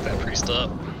have fucked that priest up.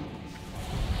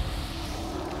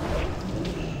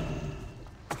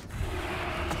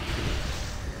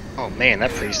 Oh man,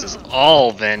 that priest is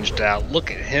all venged out. Look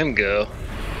at him go.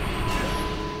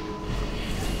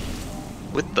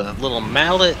 With the little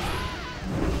mallet.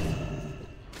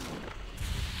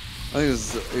 I think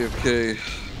it's AFK,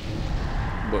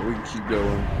 but we can keep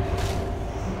going.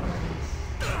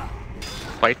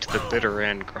 Fight to the bitter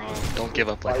end, Grom. Don't give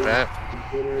up like that.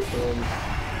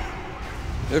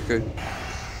 Okay.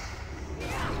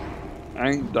 I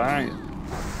ain't dying.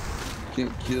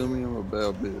 Can't kill me, I'm a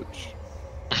bad bitch.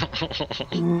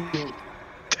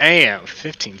 Damn,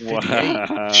 1558.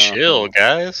 Wow. Chill,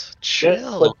 guys.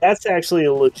 Chill. But that's actually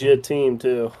a legit team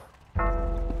too.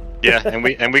 Yeah, and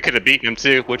we could have beaten him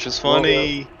too, which is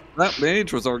funny. That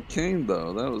mage was arcane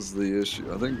though. That was the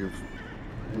issue. I think if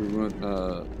we went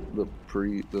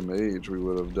the mage, we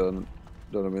would have done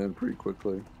him in pretty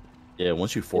quickly. Yeah,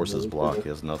 once you force his block, he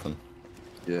has nothing.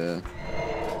 Yeah.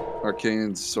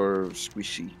 Arcane's sort of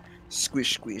squishy.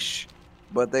 Squish.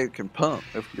 But they can pump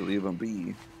if you leave them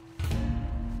be.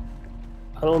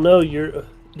 I don't know.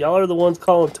 Y'all are the ones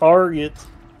calling targets.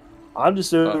 I'm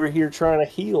just over here trying to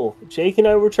heal. Jake and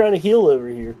I were trying to heal over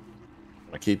here.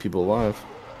 I keep people alive.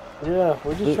 Yeah,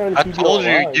 we're just trying to I keep told you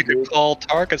alive, you could dude. call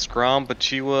targets, Grom, but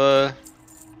you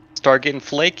start getting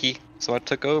flaky, so I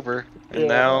took over, and Yeah.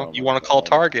 now you want to call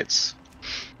targets.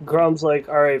 Grom's like,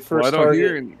 all right, first Well, I don't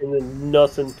hear target, and then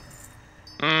nothing.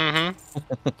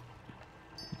 Mm-hmm.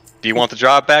 Do you want the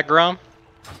job back, Grom?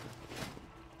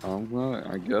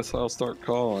 I guess I'll start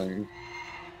calling.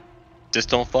 Just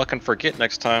don't fucking forget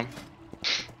next time.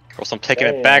 Or else I'm taking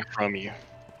Damn. it back from you.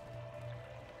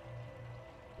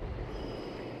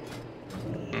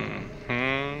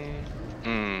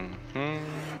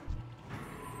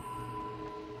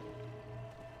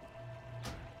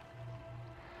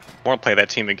 I want to play that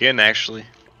team again, actually.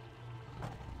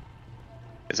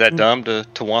 Is that dumb to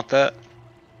want that?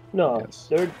 No, Yes.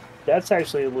 that's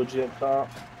actually a legit comp.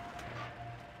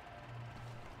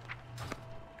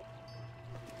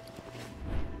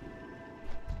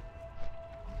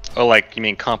 Oh, like, you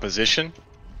mean composition?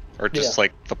 Or just, Yeah.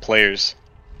 like, the players?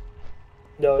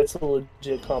 No, it's a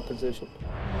legit composition.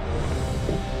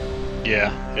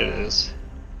 Yeah, it is.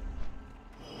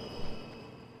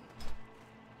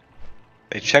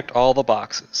 They checked all the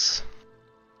boxes.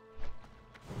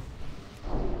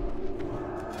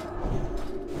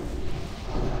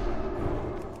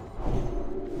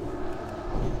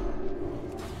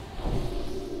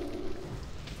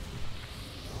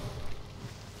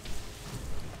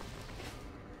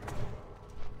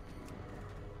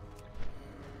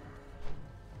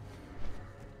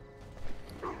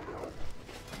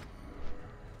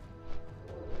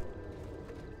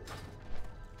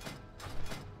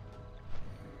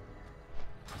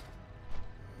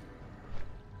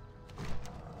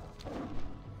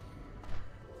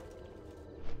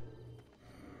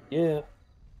 Yeah.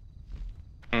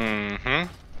 Mm-hmm.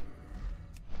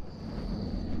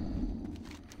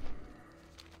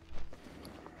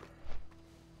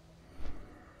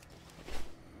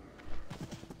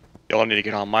 Y'all need to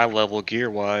get on my level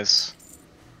gear-wise.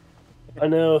 I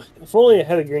know. If only I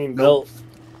had a green belt.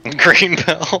 Green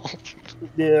belt.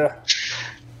 Yeah.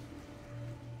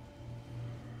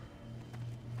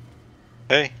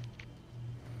 Hey.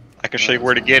 I can show you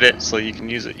where to get it so you can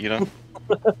use it, you know?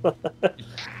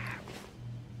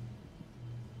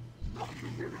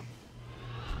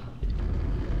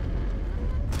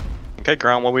 Okay,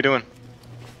 Ground, what are we doing?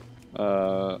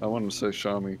 I want to say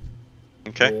Shami.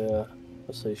 Okay, Yeah.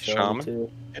 Let's say Shaman? Shaman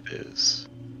too. it is.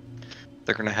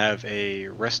 They're gonna have a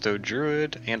Resto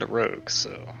Druid and a Rogue,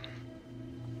 so...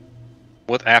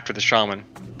 What after the Shaman?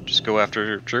 Just go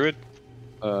after Druid?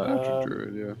 After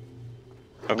Druid, yeah.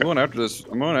 I'm Okay. going after this.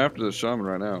 I'm going after the Shaman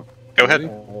right now. Go ahead.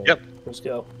 Ready? Yep. Let's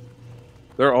go.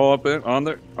 They're all up on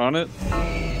it.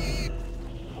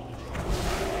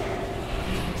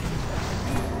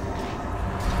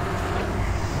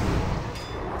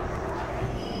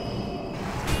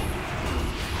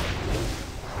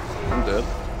 I'm dead.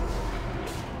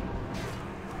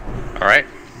 Alright.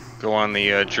 Go on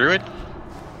the Druid.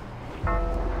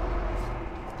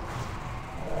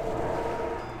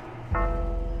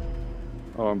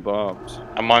 Oh, I'm bobbed.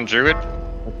 I'm on Druid.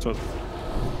 That's what.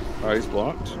 Oh, he's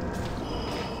blocked.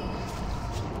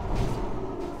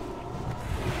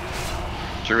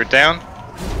 Druid down.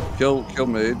 Kill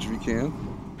mage if you can.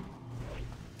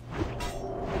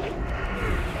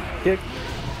 Kick.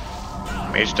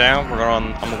 Mage down. We're going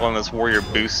on. I'm going on this Warrior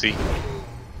Boosie.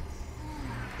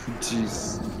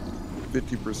 Jeez.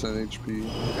 50%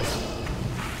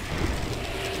 HP.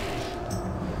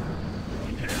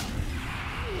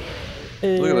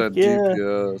 Look at that Yeah.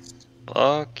 DPS.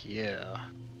 Fuck yeah.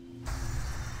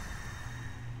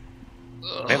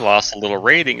 They lost a little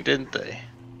rating, didn't they?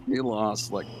 He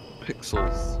lost like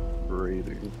pixels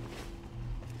rating.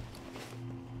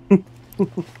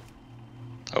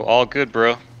 Oh, all good,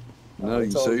 bro. No,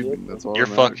 it's you all saved good. me. That's all. You're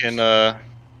that matters.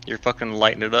 you're fucking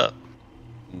lighting it up.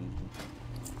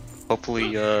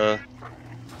 Hopefully,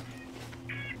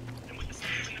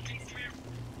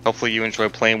 hopefully you enjoy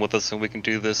playing with us and we can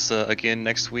do this again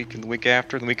next week and the week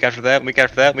after, and the week after that, and the week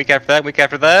after that, and the week after that, and the week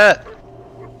after that.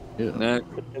 Yeah. Next.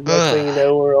 And next thing you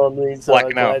know, we're on these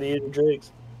Blacking out. gladiator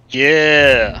drakes.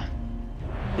 Yeah.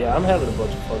 Yeah, I'm having a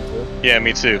bunch of fun too. Yeah,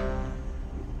 me too.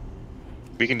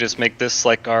 We can just make this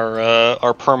like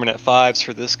our permanent fives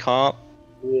for this comp.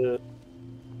 Yeah.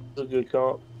 It's a good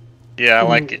comp. Yeah, I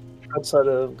like it. Outside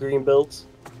of green belts.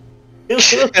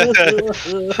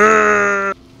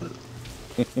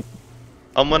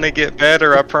 I'm gonna get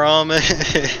better, I promise.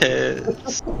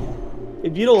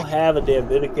 If you don't have a damn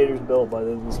Vindicator's belt by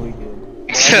then this weekend,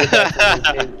 when I get back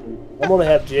to vacation, I'm gonna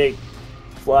have Jake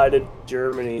fly to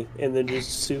Germany and then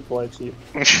just suplex you.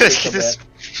 Just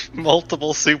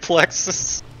multiple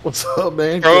suplexes. What's up,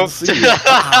 man? Throw- Good to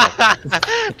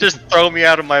see you. Just throw me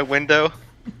out of my window.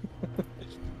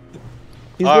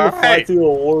 He's gonna All fly right. through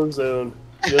a war zone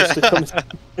just to come.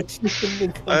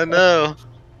 I know.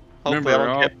 Hopefully Remember,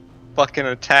 I don't get fucking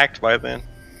attacked by then.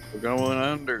 We're going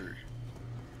under.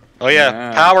 Oh yeah,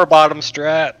 Yeah. power bottom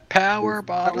strat. Power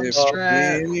bottom If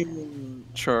strat.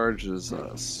 charges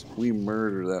us, we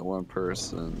murder that one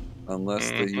person unless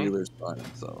the Mhm. healer's by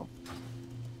himself.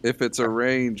 If it's a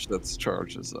range that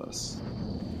charges us,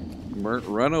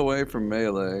 run away from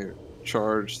melee,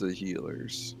 charge the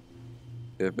healers.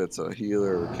 If it's a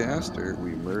healer or caster,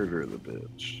 we murder the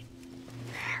bitch.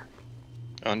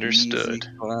 Understood.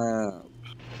 Easy clap.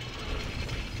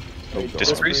 Hey, God. Disc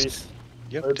Disc Priest. Priest.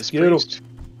 Yep, Let's Disc get 'em. Priest.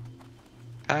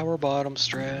 Power bottom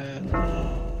strat.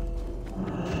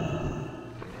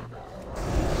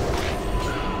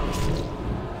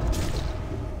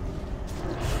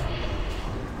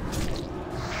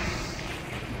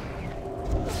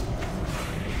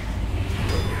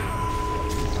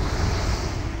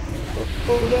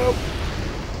 Oh no!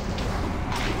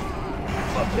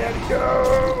 Up, Daddy,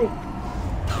 go!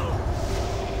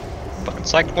 Fucking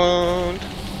Cyclone.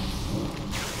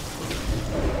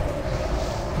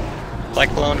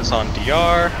 Cyclone is on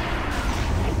DR.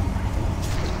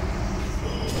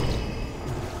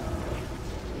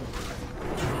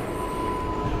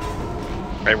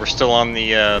 Right, we're still on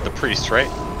the priest, right?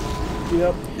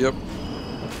 Yep. Yep.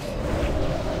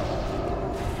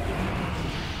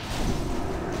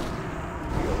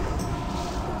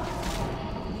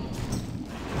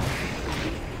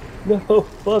 No,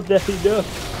 Love Daddy, no.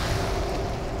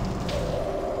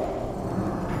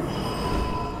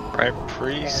 Right,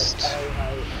 priest.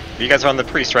 You guys are on the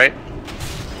priest, right?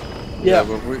 Yeah.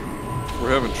 But we're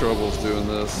having troubles doing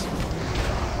this.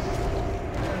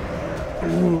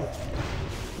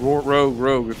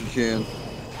 Rogue, if you can.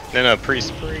 No,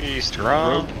 priest,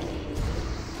 wrong.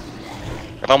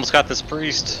 I've almost got this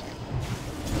priest.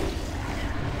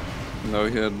 No,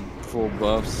 he had full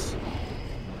buffs.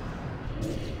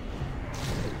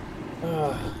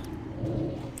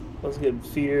 I was getting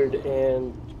feared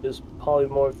and just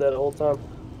polymorphed that whole time.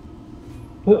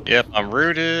 Yep, I'm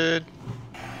rooted.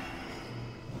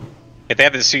 If they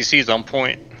have the CCs on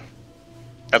point,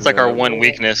 that's like Yeah, our one yeah.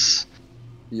 weakness.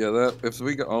 Yeah, that if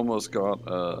we almost got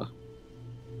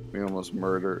we almost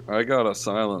murdered. I got a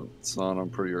silence on him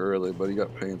pretty early, but he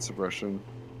got pain suppression.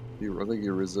 I think he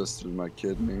resisted my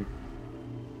kidney.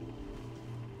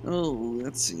 Oh,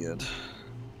 let's see it.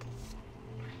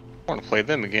 I want to play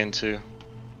them again too.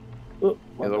 Oh,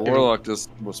 my Yeah, the bad. warlock just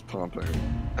was pumping.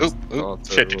 Oop, Oh,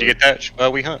 shit, did you get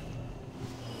that? We hunt.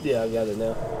 Yeah, I got it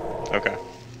now. Okay.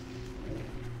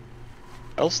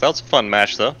 That was a fun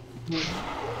match though.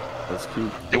 That's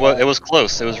cute. It was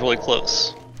close. It was really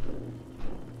close.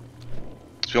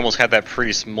 So we almost had that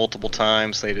priest multiple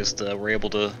times. They just were able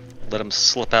to let him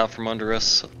slip out from under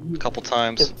us a couple In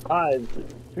times. fives,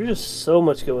 there's just so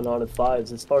much going on in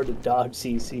fives. It's hard to dodge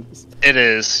CCs. It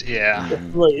is, yeah.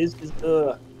 Like it's just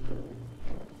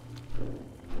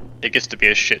It gets to be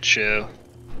a shit show.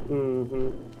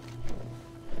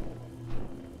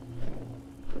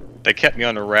 They kept me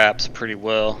on the wraps pretty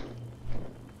well.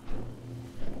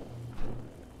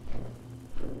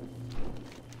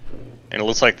 And it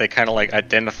looks like they kind of like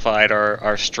identified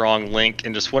our strong link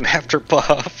and just went after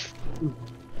Buff.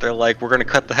 They're like, we're gonna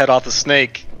cut the head off the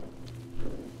snake.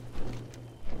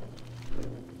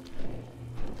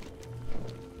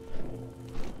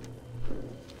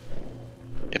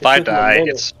 If I took him a die, minute.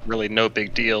 it's really no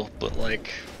big deal, but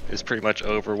like, it's pretty much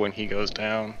over when he goes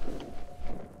down.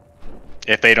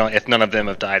 If none of them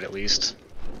have died at least.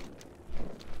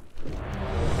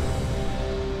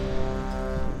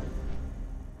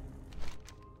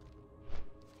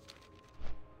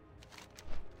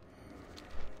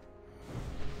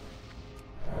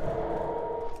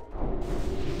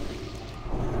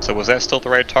 So was that still the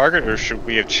right target, or should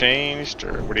we have changed,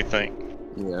 or what do you think?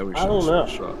 Yeah, we I should don't know. have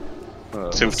shot.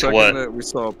 To The second what? that we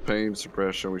saw pain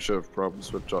suppression, we should have probably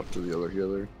switched off to the other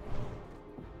healer.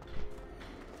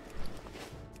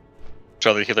 Which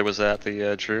other healer was that?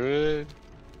 The druid?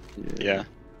 Yeah.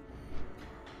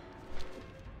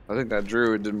 I think that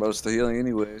druid did most of the healing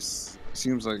anyways.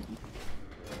 Seems like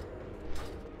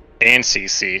And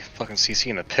CC. Fucking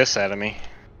CCing the piss out of me.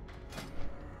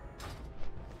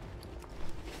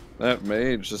 that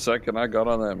mage, the second I got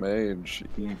on that mage,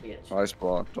 he ice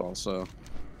blocked also.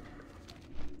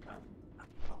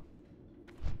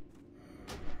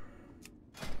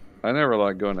 I never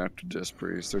like going after Disc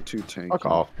Priest, they're too tanky. Fuck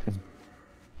off.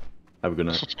 Have a good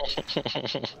night.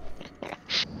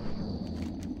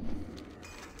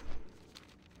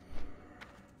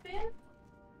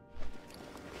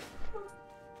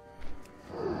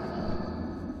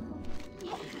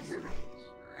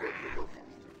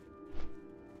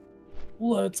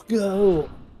 let's go.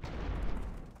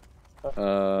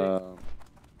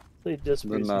 Play Disc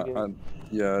Then Priest not, again.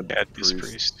 yeah, Yeah, this Priest.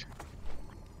 priest.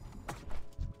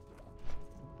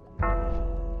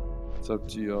 It's up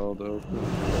to y'all to open.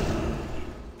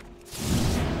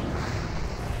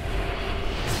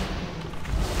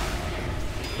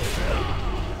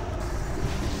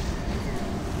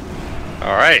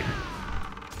 All right.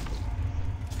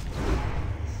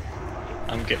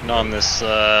 I'm getting on this.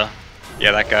 Yeah,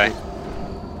 that guy.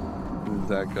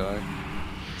 That guy.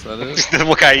 Is that it?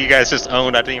 What guy you guys just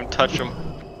owned? I didn't even touch him.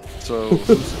 So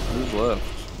who's left?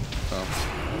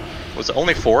 Was it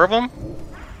only 4 of them?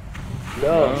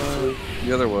 No.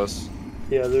 Yeah, there was.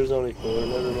 Yeah, there's only 4.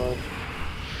 Never mind.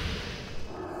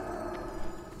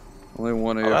 Only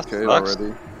one Oh, that AFK sucks.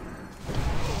 already.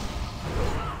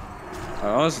 I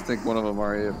honestly think one of them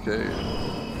are AFK.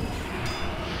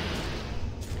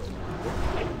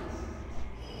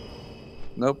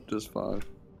 Nope, just 5.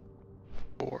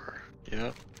 4.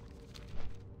 Yep.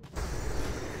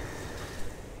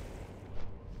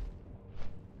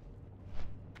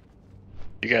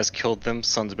 You guys killed them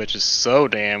sons of bitches so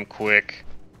damn quick.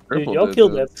 Dude, Triple y'all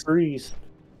killed that digits. priest.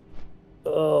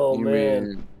 Oh, You man.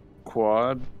 mean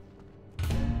quad?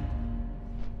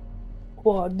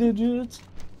 Quad digits.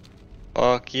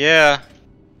 Fuck yeah.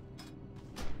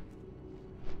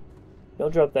 Y'all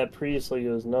dropped that priest like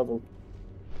it was nothing.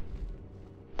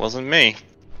 Wasn't me.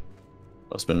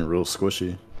 That's been real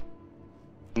squishy.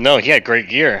 No, he had great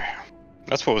gear.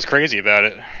 That's what was crazy about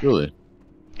it. Really?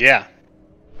 Yeah.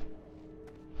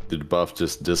 Did buff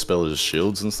just dispel his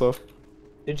shields and stuff?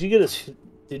 Did you get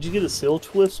a seal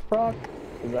twist proc?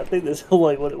 'Cause I think that's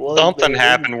like what it was. Something but-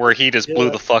 happened where he just blew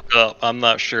Yeah. the fuck up. I'm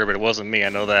not sure, but it wasn't me. I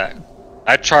know that.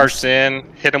 I charged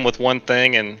in, hit him with one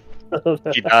thing, and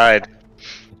he died.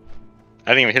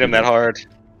 I didn't even hit him that hard.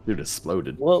 Dude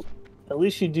exploded. Well, at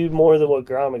least you do more than what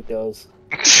Gromit does.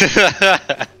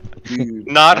 Dude,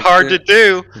 Not I hard to can't-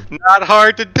 do. Not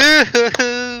hard to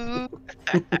do.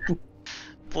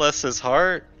 Bless his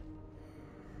heart.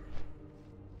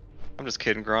 I'm just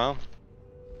kidding, Grom.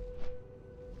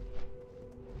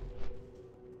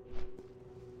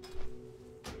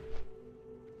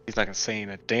 He's not gonna say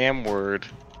a damn word.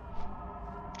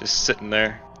 Just sitting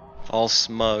there, all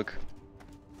smug.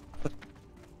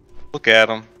 Look at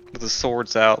him, with his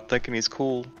swords out, thinking he's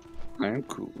cool. I'm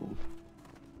cool.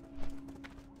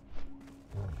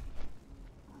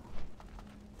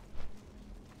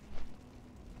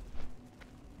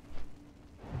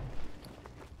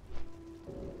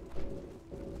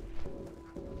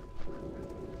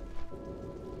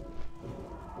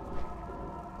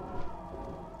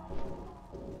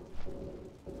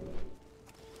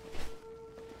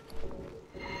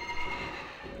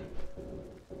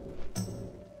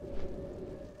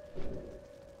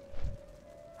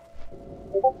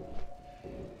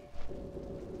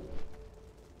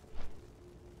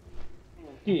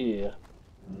 Yeah.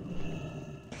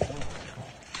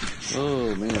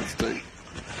 Oh man, steak.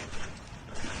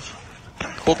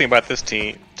 Cool thing about this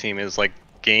team is like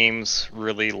games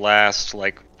really last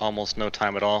like almost no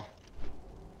time at all.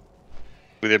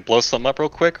 We either blow something up real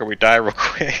quick or we die real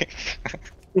quick.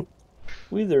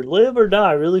 We either live or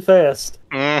die really fast.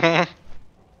 Mm-hmm.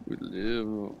 We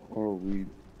live or we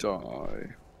die.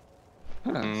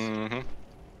 Huh. Mm-hmm.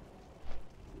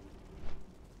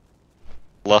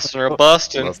 Lustin' or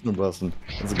bustin'. Bustin' Bustin'.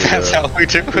 That's a good, That's how we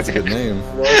do that's a good it. name.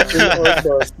 Busted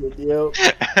or busted, yep.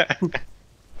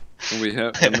 And we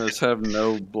have and just have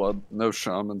no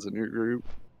shamans in your group.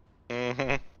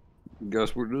 Mm-hmm.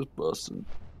 Guess we're just busting.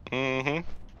 Mm-hmm.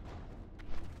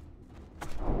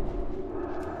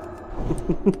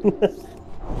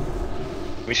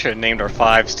 We should have named our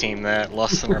fives team that.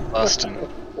 Lustin' or bustin'.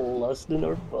 Lustin'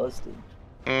 or busted.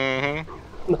 Mm-hmm.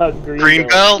 Not green, Green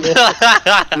belt?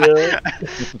 Yeah.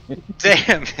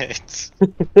 Damn it.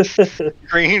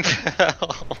 Green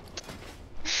belt.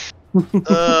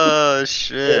 Oh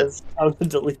shit. Yes, I'm gonna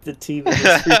delete the team and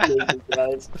just rename it,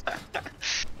 guys.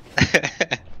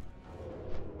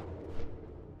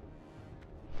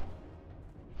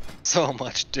 So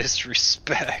much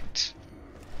disrespect.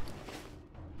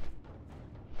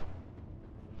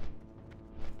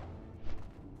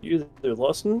 You're either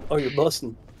lustin' or you're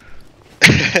bustin'.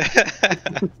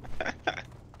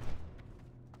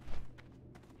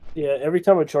 Yeah, every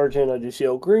time I charge in, I just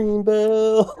yell green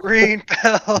belt. Green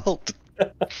belt.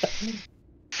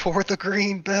 For the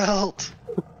green belt.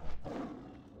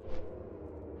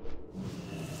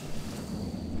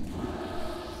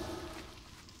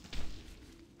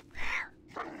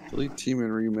 Delete team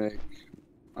and remake.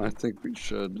 I think we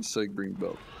should say green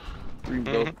belt. Green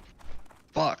belt.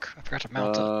 Fuck, I forgot to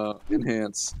mount it.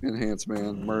 Enhance,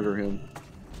 man, murder him.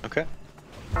 Okay.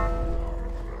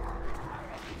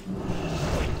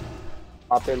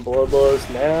 Pop in blood blows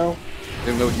now.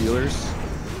 They have no healers.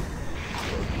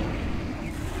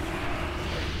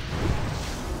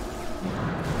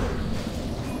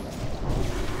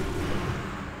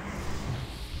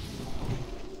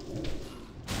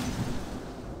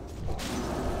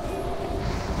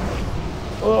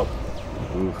 Oh,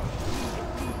 Ooh.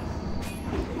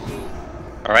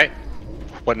 All right.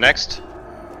 What next?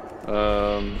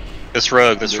 This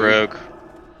rogue. This Dude. rogue.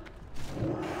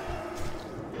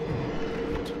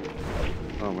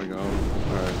 Oh my god.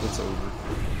 Alright, that's over.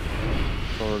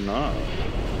 Or not.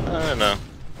 I don't know.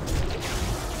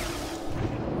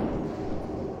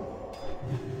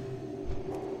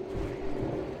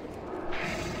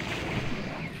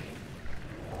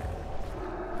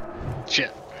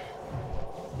 Shit.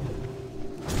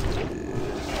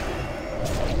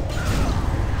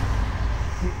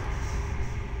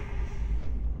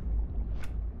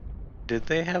 Did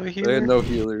they have a They healer? had no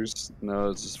healers. No,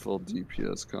 it's just full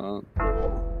DPS comp.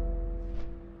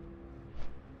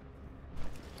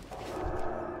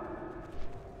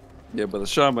 Yeah, but the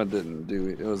shaman didn't do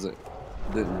it.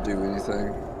 Didn't do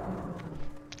anything.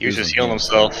 He was just healing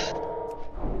himself.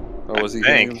 Oh, was he I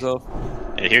healing think. himself?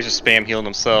 Yeah, he was just spam healing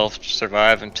himself,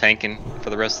 surviving, tanking for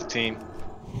the rest of the team.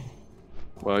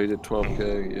 Well, he did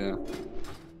 12k. Yeah.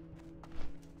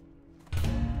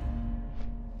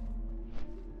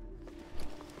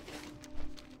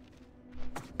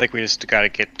 I think we just gotta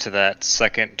get to that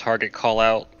second target call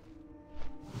out.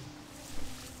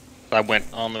 I went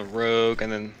on the rogue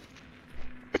and then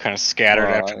we kind of scattered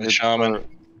after the shaman.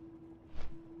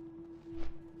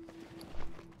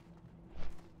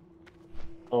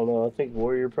 I don't know. I think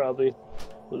warrior probably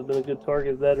would have been a good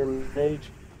target. That or mage.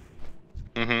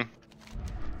 Mm-hmm.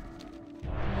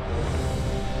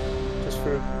 Just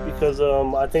for because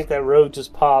I think that rogue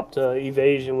just popped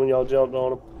evasion when y'all jumped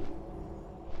on him.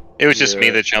 It was just me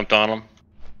Yeah. that jumped on him.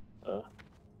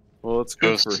 Well, it's It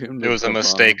good was, for him. it was a jump on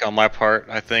mistake on my part,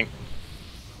 I think.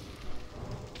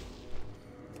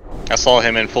 I saw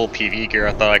him in full PV gear.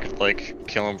 I thought I could like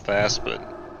kill him fast, but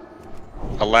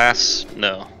alas,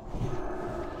 no.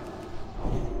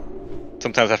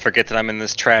 Sometimes I forget that I'm in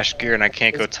this trash gear and I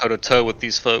can't go toe to toe with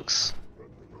these folks.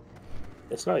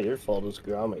 It's not your fault. It's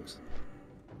Gromix.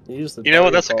 You used the You know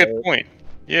what? target That's a good call. point.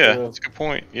 Yeah, Yeah. that's a good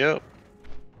point. Yep.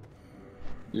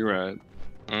 You're right.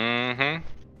 Mm-hmm.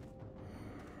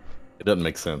 It doesn't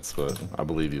make sense, but I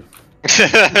believe you.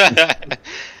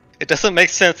 It doesn't make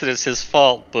sense that it's his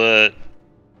fault, but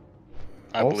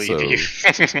I Also, believe you.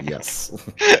 yes.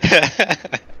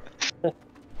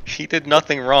 He did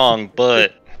nothing wrong,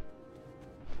 but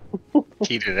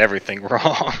he did everything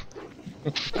wrong.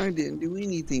 I didn't do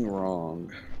anything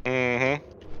wrong. Mm-hmm.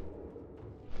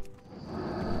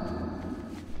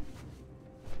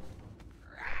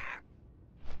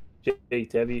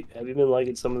 Jake, have you been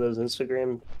liking some of those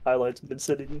Instagram highlights I've been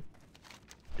sending you?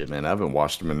 Yeah, man, I haven't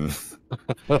watched them in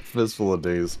a fistful of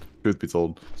days, truth be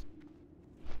told.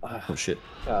 Oh, shit.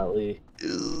 Golly.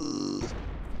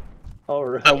 All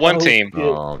right. That one team. shit.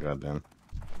 Oh, goddamn.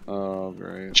 Oh,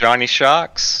 great. Johnny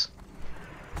Shocks.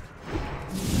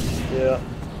 Yeah.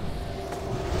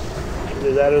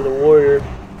 Either that or the warrior.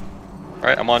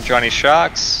 Right, I'm on Johnny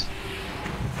Shocks.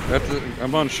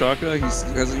 I'm on Shaka. He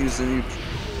hasn't used any.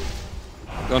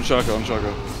 On Shaka, on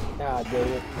Shaka. God damn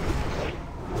it.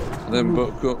 And then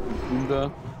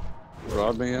Bunda,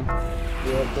 Rodman.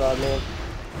 Yeah, Broadman.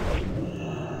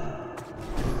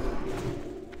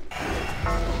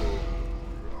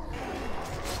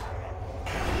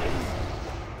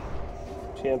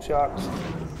 Champ Shocks.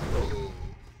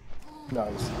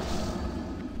 Nice.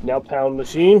 Now Pound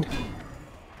Machine.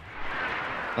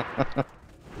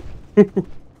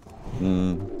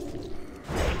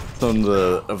 Some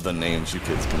of the names you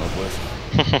kids come up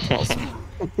with. Awesome.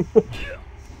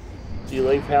 Do you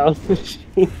like Pound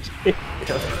Machine?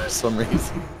 For some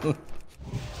reason.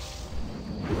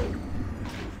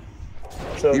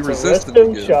 So He it's resisted a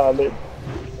Resto again. Shaman,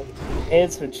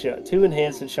 Enhancement Shaman, 2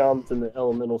 Enhancement Shamans, and the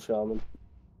Elemental Shaman.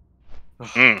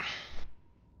 Mm,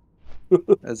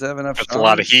 Does have enough? that's a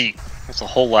lot of shamans? heat. That's a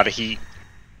whole lot of heat.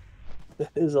 That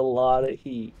is a lot of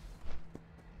heat.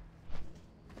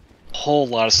 Whole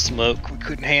lot of smoke we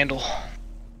couldn't handle.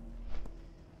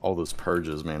 All those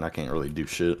purges, man, I can't really do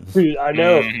shit. Dude, I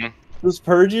know. Mhm. Those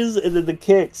purges and then the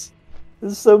kicks.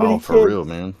 There's so many Oh, kicks. for real,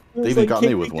 man. It was They even like got kick,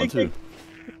 me with kick, one, kick, too.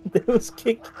 It was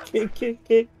kick, kick, kick,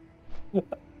 kick.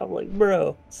 I'm like,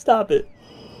 bro, stop it.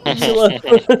 Chill out.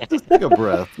 Take a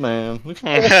breath, man.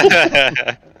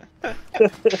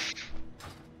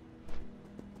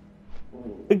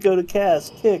 I go to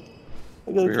cast, kick.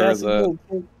 I go We to heard cast that. again,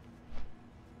 kick.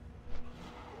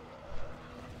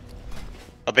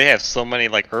 Oh, they have so many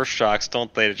like earth shocks,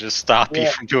 don't they, to just stop you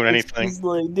Yeah, from doing It's anything. just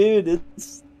like, dude,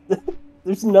 it's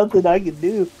there's nothing I can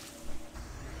do.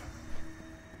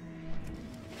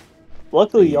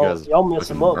 Luckily, You guys y'all mess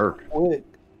them fucking up murk. quick.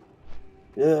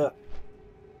 Yeah.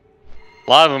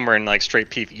 lot of them are in like straight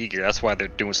PvE gear. That's why they're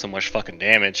doing so much fucking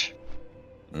damage.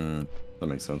 That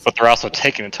makes sense. But they're also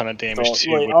taking a ton of damage So,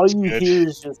 too. like, Which all is you good. hear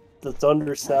is just the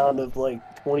thunder sound of like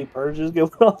 20 purges going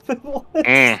off at once.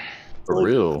 For like,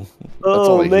 real. That's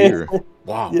oh, all I man. hear.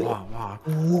 Wow, Yeah. wow,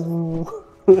 wow.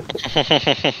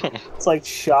 It's like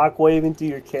shock waving through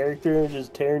your character and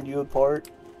just tearing you apart.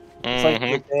 It's like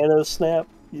the Thanos snap,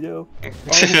 you know?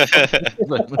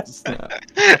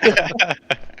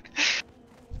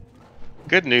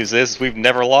 Good news is we've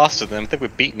never lost to them. I think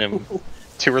we've beaten them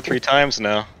 2 or 3 times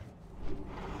now.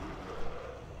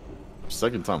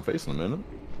 Second time facing him, isn't it?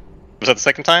 Was that the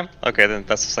second time? Okay, then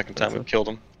that's the second time That's we've it. killed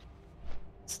them.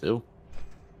 Still.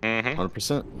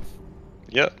 100%.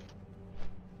 Yep.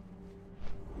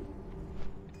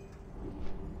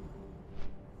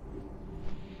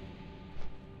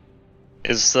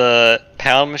 Is the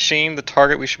pound machine the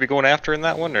target we should be going after in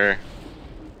that one, or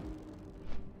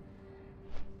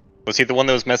was he the one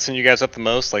that was messing you guys up the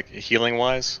most, like healing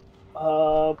wise?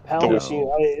 Pound No. machine.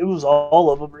 It was all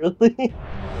of them, really.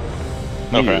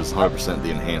 Me Okay. was 100%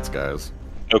 the enhanced guys.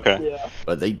 Okay. Yeah.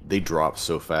 But they dropped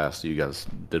so fast. You guys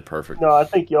did perfect. No, I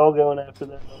think y'all going after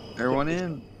that. Everyone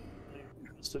in.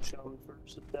 So Shaman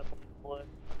first, it's definitely the play.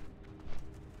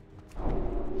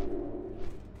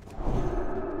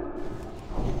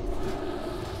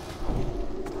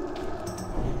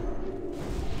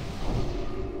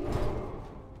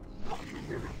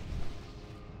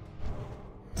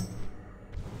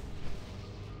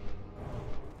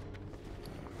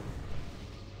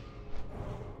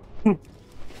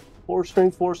 Four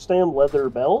string, four stem, leather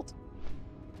belt.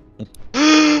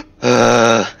 That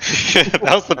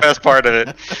was the best part of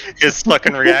it. His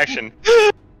fucking reaction.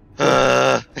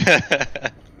 That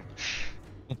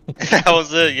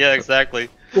was it. Yeah, exactly.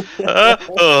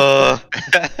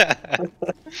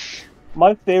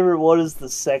 My favorite one is the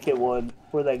second one,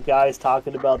 where that guy's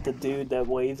talking about the dude that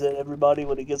waves at everybody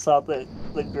when he gets off the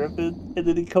griffin, and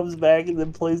then he comes back and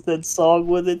then plays that song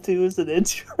with it too as an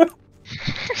intro.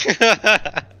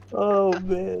 Oh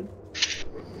man.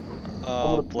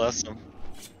 Oh, bless him.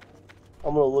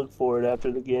 I'm gonna look for it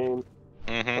after the game.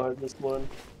 Mm-hmm. Or this one.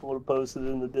 I'm gonna post it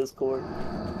in the Discord.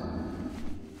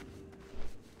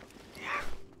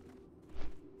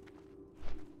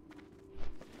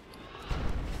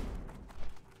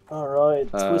 Alright,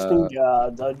 Twisting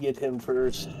Gods. I'd get him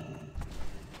first.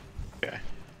 Okay.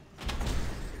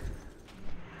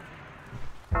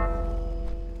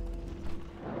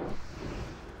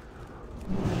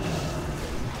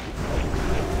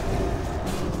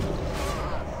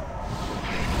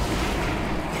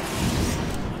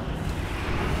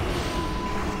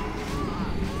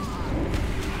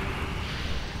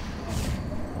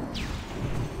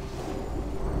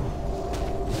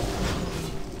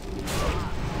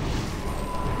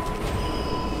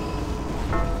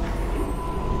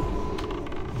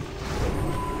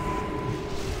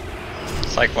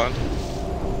 Cyclone.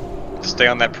 Stay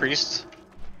on that priest.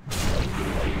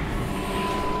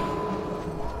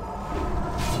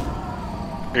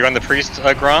 Are you on the priest,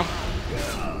 Grom?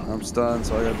 I'm stunned,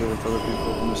 so I gotta deal with other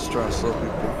people. I'm just trying to slow people.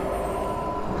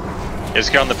 Yeah,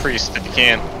 just get on the priest if you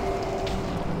can.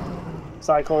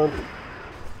 Cyclone.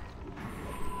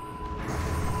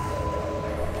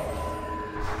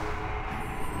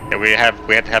 Yeah, we have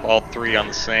to have all 3 on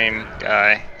the same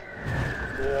guy.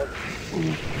 Yep.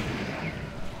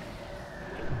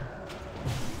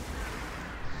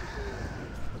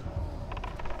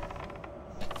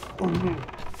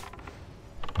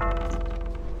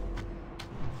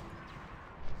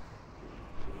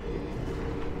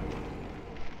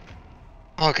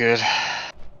 Oh, good.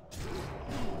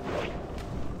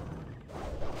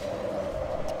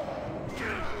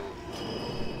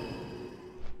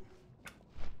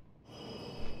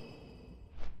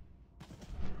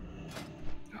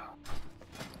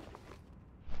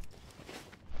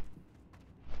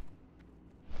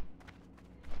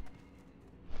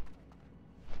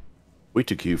 We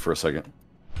took you for a second.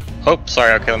 Oh,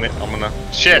 sorry. Okay, I'm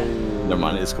gonna. Shit. Never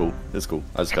mind. It's cool. It's cool.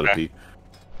 I just gotta Okay. pee.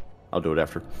 I'll do it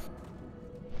after.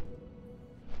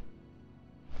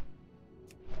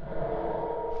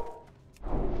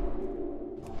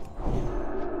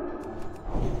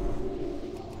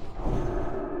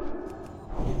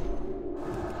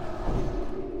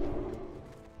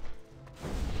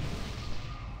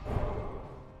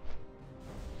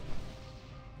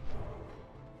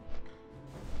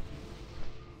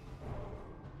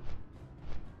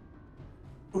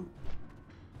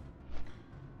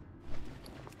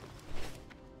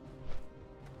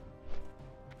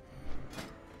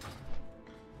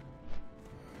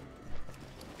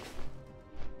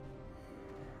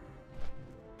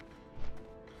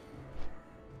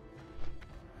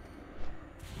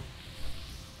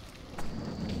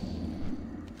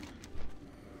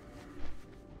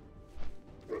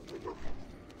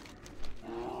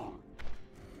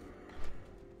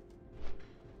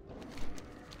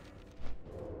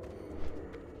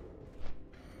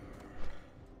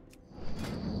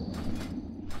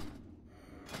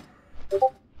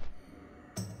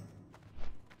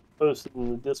 Post it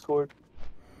in the Discord.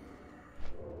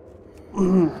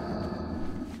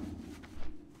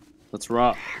 Let's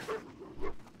rock.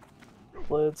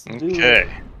 Let's do Okay.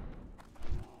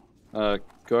 it.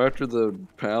 Go after the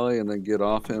pally and then get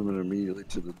off him and immediately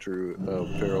to the druid,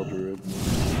 feral druid.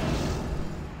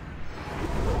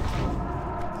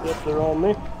 Yep, they're on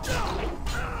me.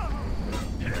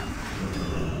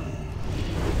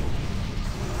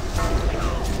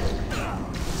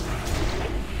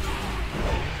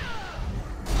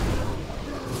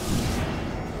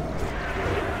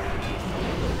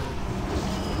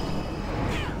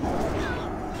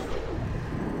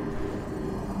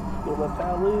 Kill my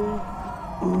pally.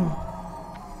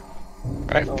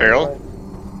 Alright, Feral. Alright.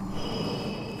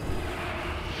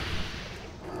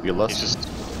 You He's lost. just.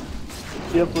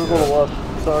 Yep, we're going left.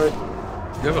 Sorry.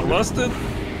 You haven't lusted?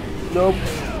 Nope.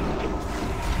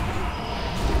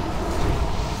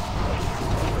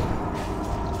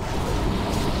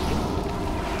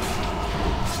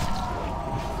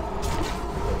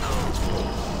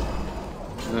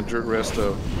 And then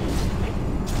resto.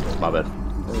 My bad.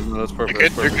 Oh, no, that's perfect. You're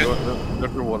good, That's perfect. you're Go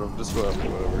after one of them. Just go after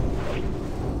whatever.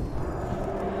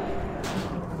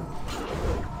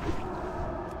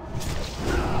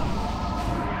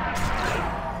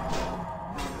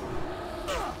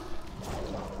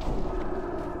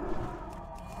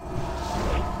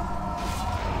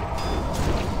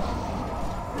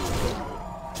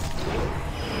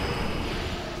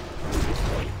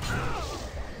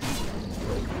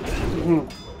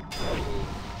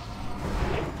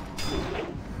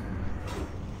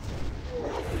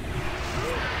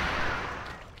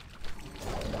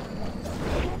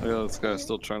 Yeah, this guy's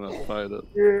still trying to fight it.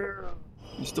 Yeah.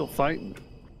 He's still fighting.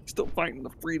 He's still fighting the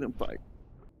freedom fight.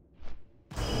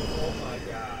 Oh my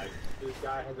god. This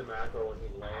guy has a macro when he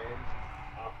lands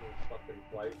off of fucking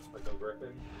flight like a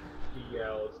griffin. He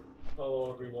yells,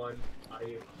 "Hello everyone, I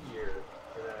am here."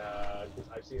 And cause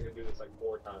I've seen him do this like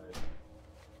 4 times.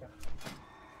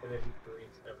 And then he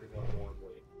greets everyone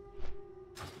warmly.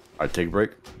 Alright, take a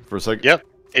break for a second. Yep.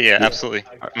 Yeah, absolutely.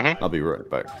 I'll be right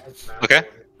back. Okay.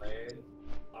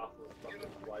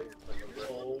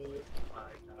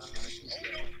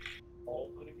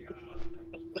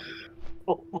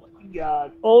 Oh my god. Oh my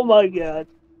god. Oh my god.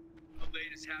 The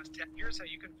latest hashtag. Here's how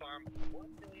you can farm 1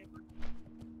 million.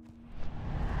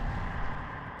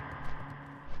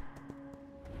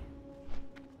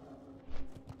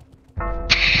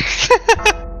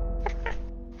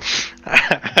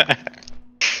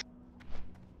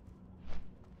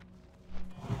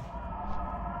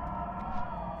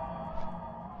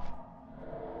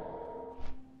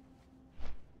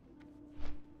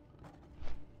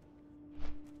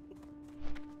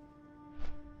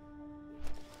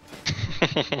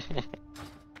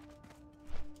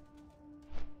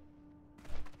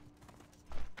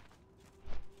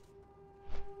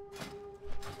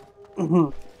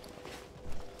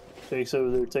 Jake's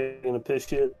over there taking a piss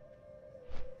shit.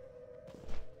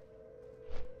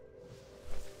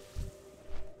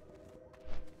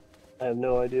 I have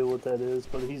no idea what that is,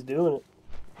 but he's doing it.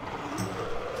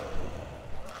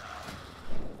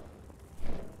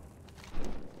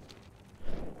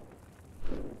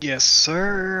 Yes,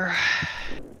 sir.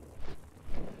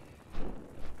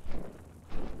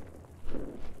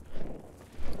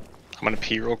 I'm gonna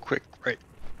pee real quick. Right.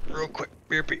 Real quick.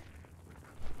 Beer pee.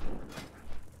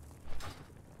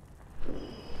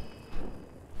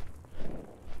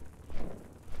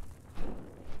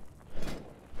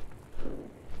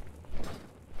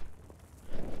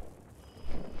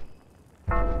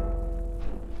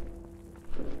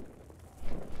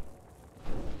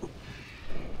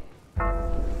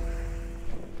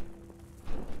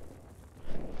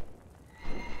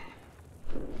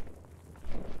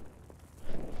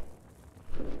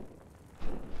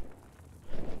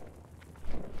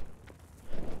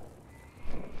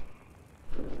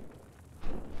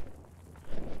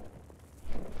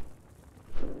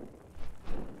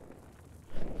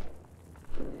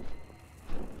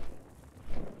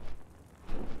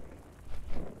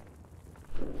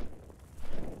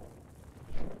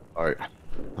 Alright,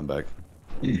 I'm back.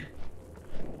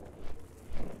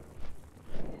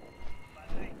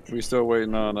 We still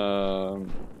waiting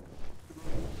on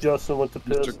Justin went to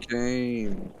piss. Mr.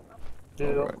 Kane. Yeah.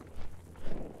 All right.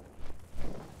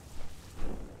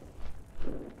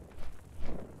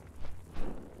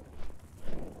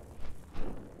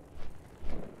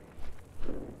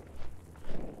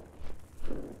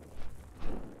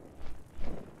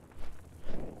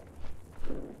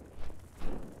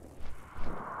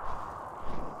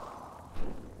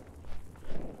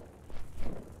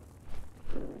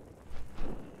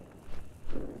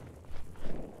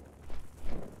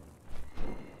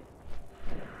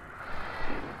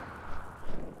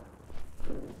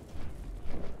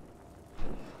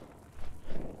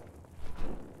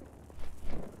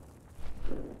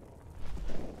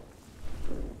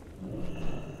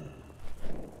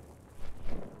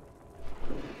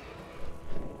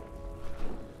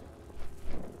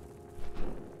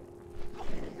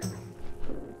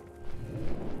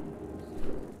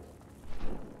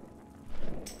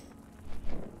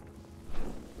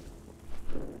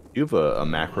 You have a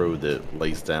macro that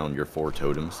lays down your 4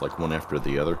 totems, like one after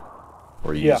the other?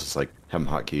 Or you Yeah. just like have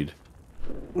them hotkeyed?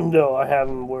 No, I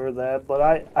haven't wear that, but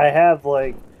I have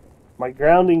like my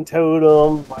grounding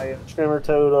totem, my tremor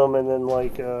totem, and then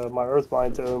like my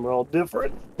earthbind totem are all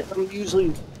different. I'm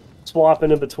usually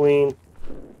swapping in between.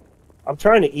 I'm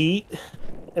trying to eat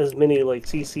as many like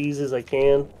CCs as I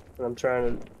can, and I'm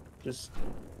trying to just,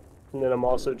 and then I'm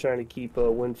also trying to keep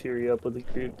Wind Fury up with the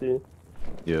group too.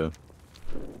 Yeah.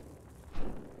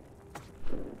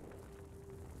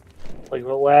 Like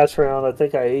the last round, I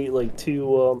think I ate like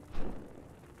two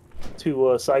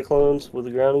cyclones with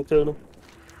the grounding totem.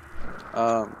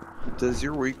 Does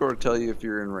your weak order tell you if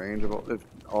you're in range of if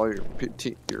all your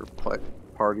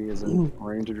party is in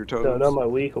range of your No, totems? not my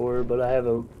weak order, but I have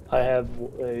an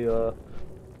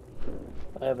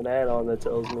add-on that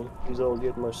tells me who's all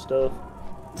getting my stuff.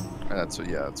 That's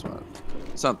what.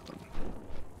 Something.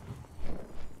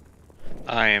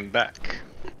 I am back.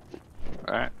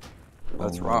 All right.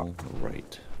 Let's rock.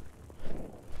 Right.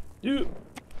 Dude.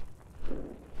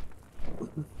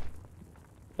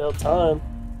 About time.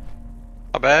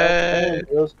 My bad.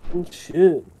 Oh,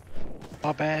 shit.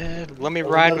 My bad. Let me Oh,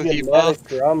 ride we gotta with get you, Manic Buck.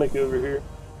 Dromic over here.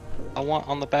 I want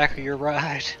on the back of your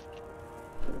ride.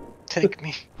 Take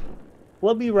me.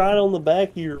 Let me ride on the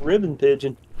back of your ribbon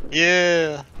pigeon.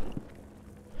 Yeah.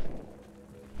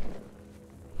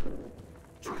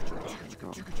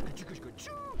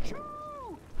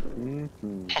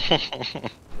 Mm-hmm.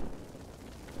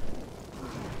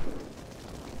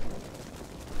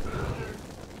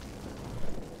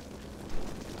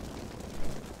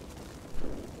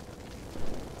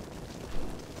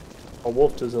 A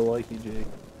wolf doesn't like you, Jake.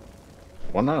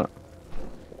 Why not?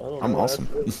 I don't I'm know, awesome.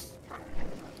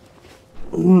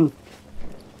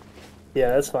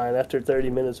 Yeah, that's fine. After 30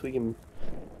 minutes, we'll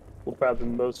probably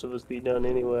most of us be done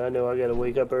anyway. I know I gotta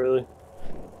wake up early.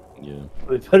 Yeah.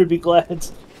 We better be glad.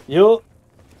 Yo.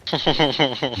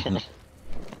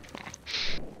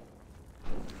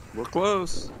 We're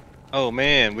close. Oh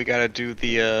man, we gotta do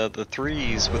the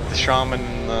threes with the shaman.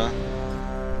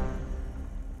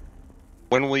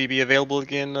 When will you be available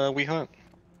again, We Hunt?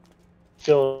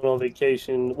 Going on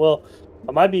vacation. Well,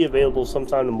 I might be available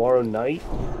sometime tomorrow night.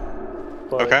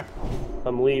 But Okay.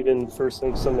 I'm leaving first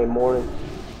thing Sunday morning.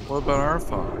 What about our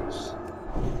files?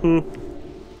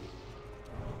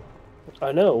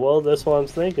 I know. Well, that's what I'm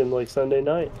thinking. Like Sunday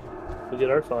night, we get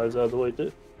our files out of the way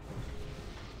too.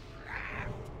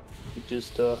 We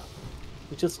just all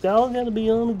gotta be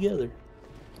on together.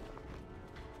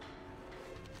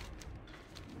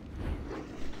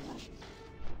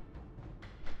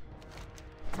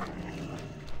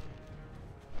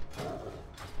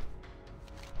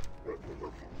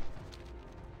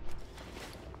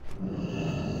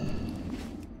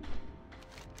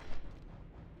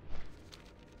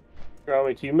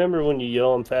 Romy, do you remember when you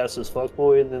yell I'm fast as fuck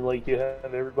boy and then like you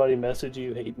have everybody message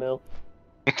you hate mail?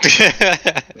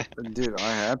 Dude,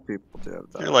 I had people do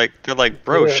that. They're like,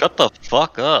 bro, Yeah. shut the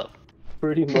fuck up.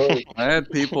 Pretty much. I had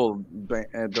people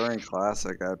during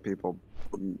Classic. I had people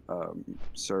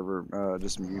server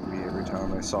just mute me every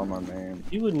time they saw my name.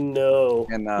 You would know.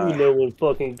 And You would know when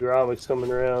fucking Gromic's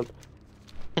coming around.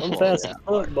 I'm Well, fast yeah, as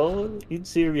fuck, boy. You'd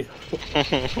see me.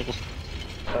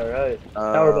 Alright.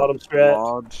 Power bottom strat.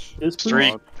 Lodge. This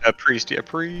Street, priest. a priest, yeah,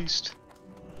 priest.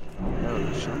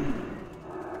 Oh, shit.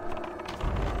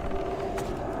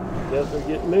 Yep, they're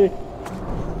getting me.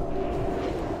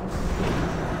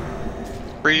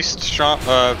 Priest, Grom.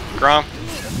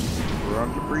 We're on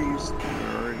the priest.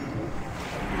 Alright.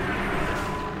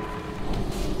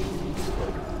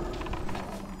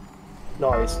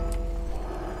 Nice.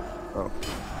 Oh.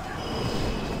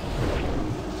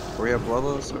 We have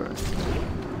Bloodless? Or?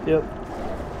 Yep.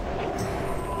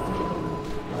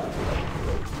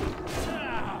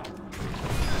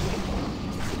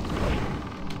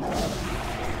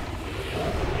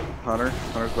 Hunter's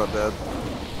about dead.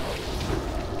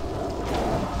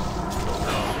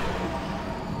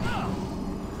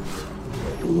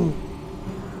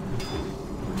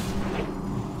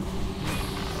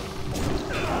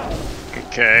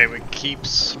 Okay, we keep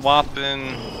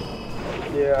swapping.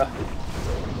 Yeah.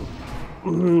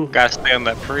 Gotta stay on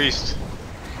that priest.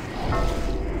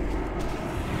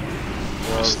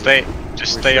 Well,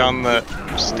 Just stay on the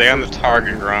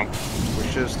target, Grom. we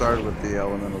should have started with the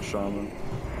Elemental Shaman.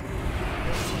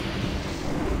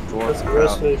 That's the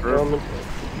rest of it coming.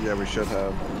 Yeah, we should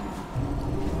have.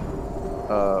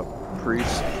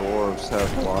 Priests, dwarves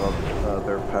have a lot of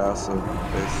their passive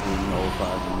basically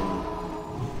nullified to me.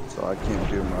 So I can't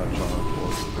do much on a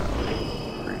dwarf power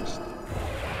priest.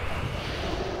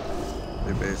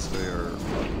 They basically are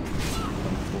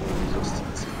full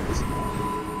resistance against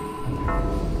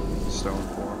stone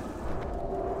form.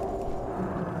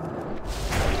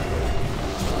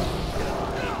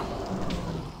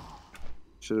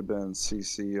 Should have been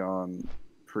CC on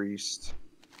priest.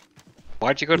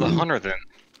 Why'd you go to the hunter then?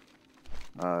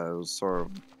 It was sort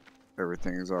of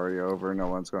everything is already over. No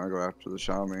one's gonna go after the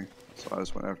Shami, so I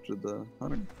just went after the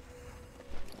hunter.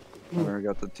 Hunter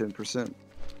got the 10%.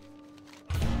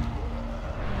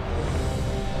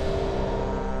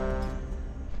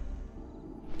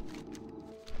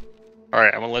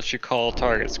 Alright, I'm gonna let you call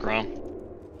targets, Grom.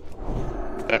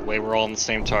 That way we're all on the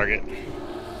same target.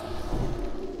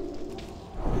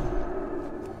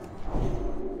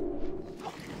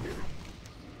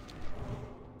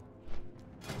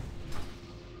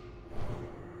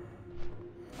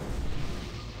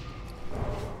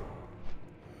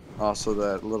 Also,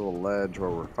 that little ledge where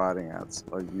we're fighting at's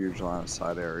a huge line of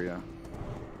sight area.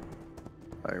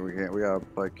 Like we gotta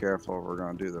play careful if we're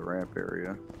gonna do the ramp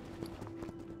area.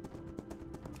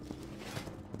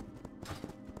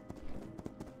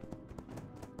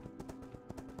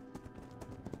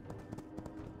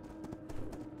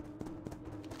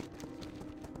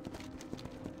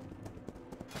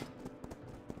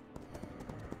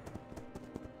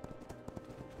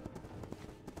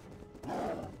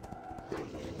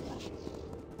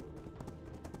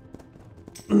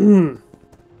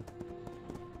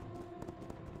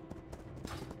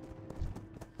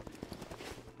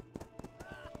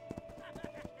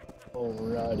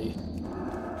 Alrighty.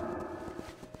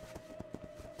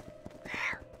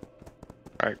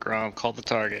 Alright, Grom, call the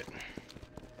target.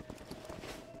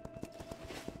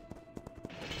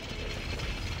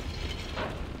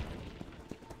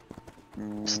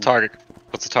 What's the target?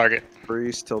 What's the target?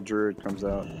 Priest till Druid comes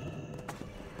out.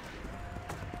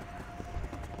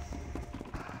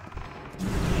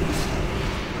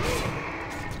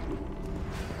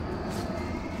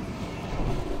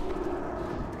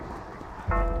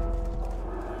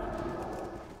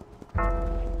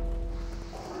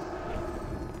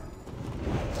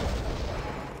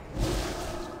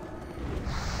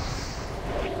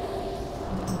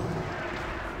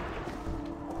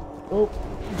 Oh,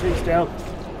 Jake's down.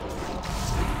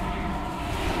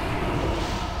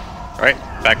 Alright,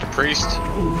 back to priest.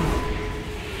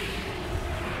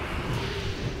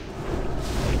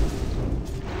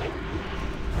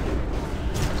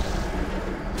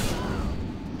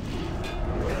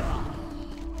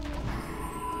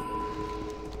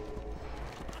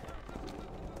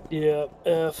 Yeah,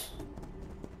 F.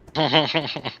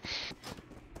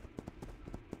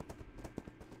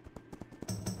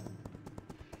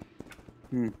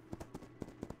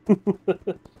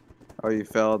 Oh, you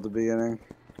fell at the beginning?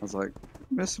 I was like,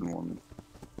 missing one.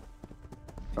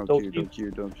 Don't Don't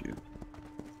you.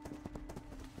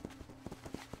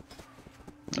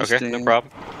 Okay, no Sting.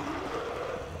 problem.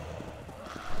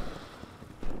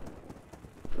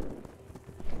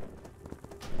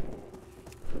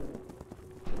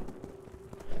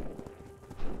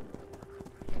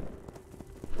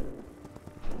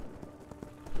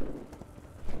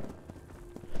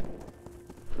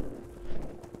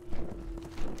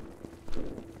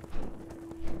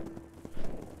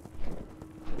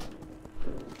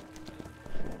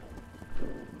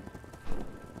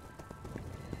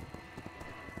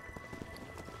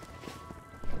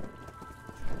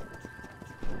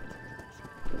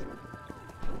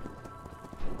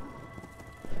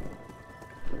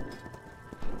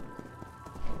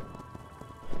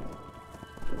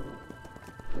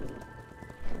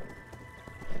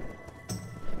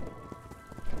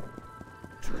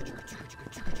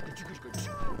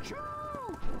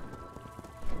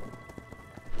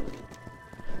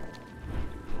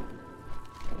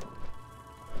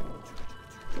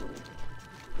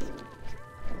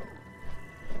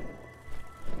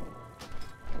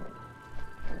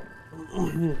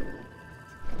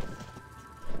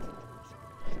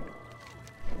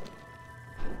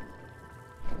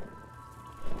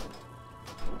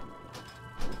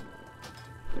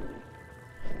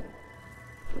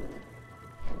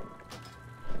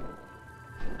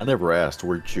 I never asked.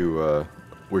 Where's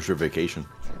your vacation?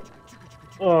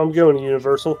 Oh, I'm going to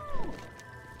Universal.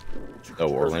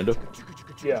 Oh, Orlando?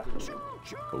 Yeah,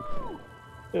 Cool.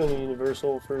 going to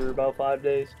Universal for about 5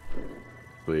 days.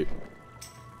 Sweet.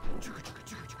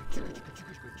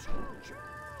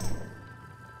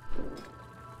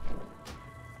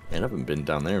 Man, I haven't been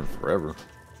down there in forever.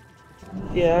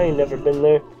 Yeah, I ain't never been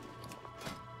there.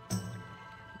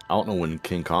 I don't know when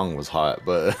King Kong was hot,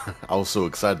 but I was so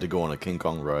excited to go on a King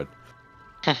Kong ride.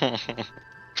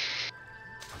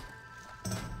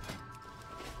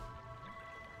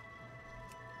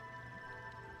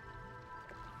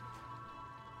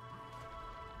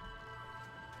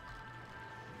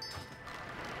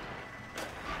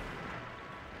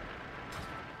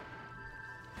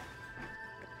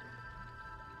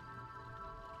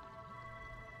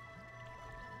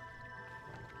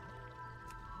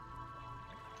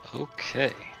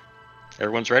 Okay.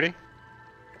 Everyone's ready?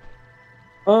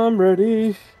 I'm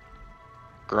ready.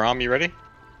 Grom, you ready?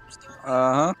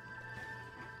 Uh huh.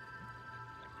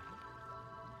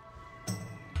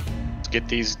 Let's get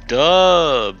these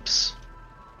dubs.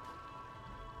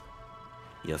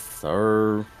 Yes,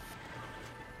 sir.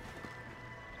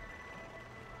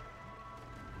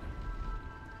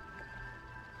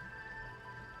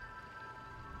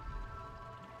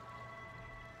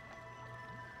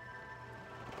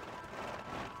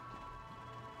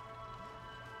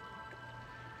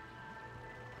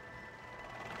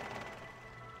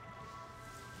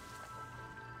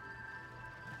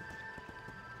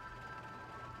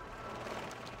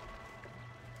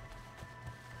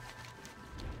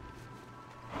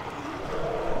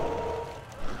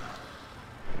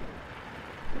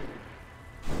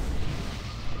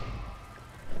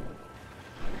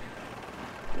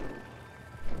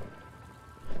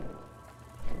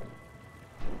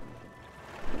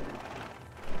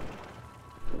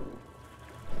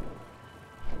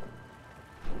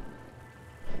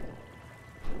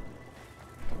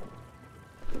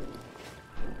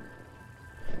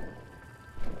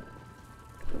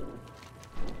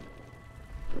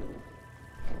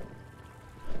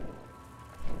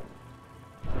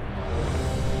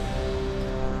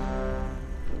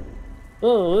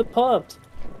 Oh, it popped.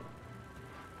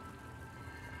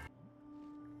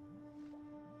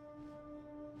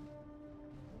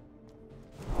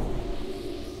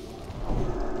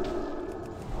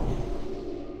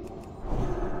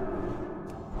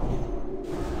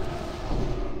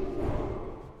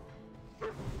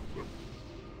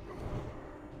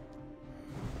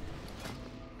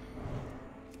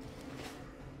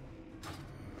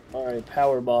 All right,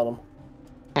 power bottom.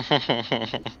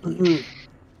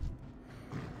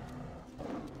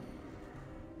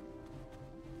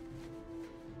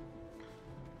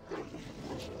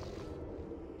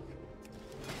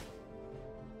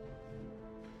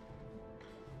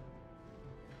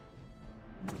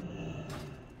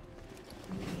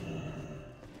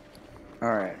 All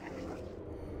right.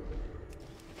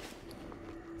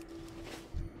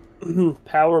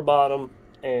 Power bottom,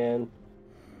 and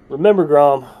remember,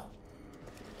 Grom,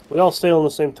 we all stay on the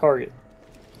same target.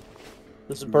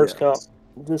 This is burst comp. Yes.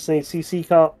 This ain't CC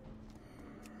comp.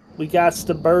 We got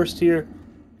to burst here.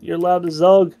 You're allowed to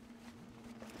zug.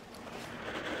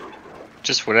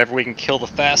 Just whatever we can kill the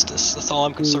fastest. That's all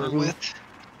I'm concerned Mhm. with.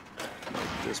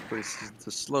 This place is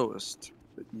the slowest,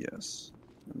 but yes,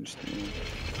 I understand.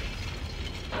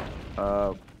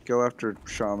 Go after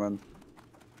Shaman,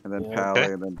 and then Yeah. Pally,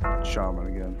 Okay. and then Shaman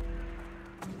again.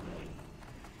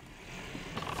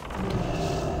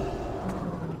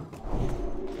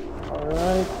 All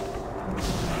right.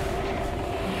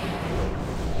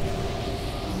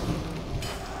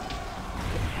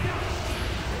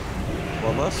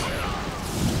 Well, less.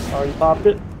 Already popped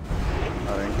it.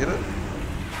 I didn't get it.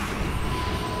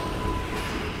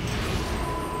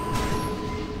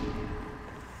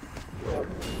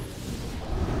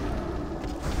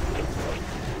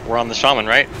 We're on the shaman,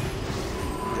 right?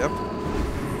 Yep.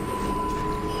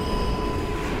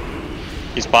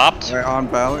 He's popped. All right, on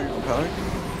Pally. On Pally.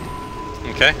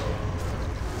 Okay.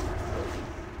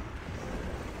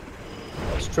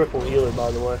 It's triple healer,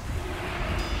 by the way.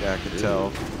 Yeah, I could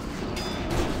tell.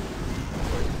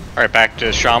 Alright, back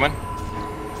to shaman.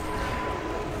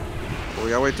 Well, we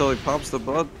gotta wait till he pops the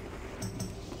bud.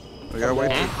 We gotta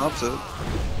wait till he pops it. What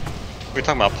are we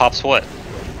talking about? Pops what?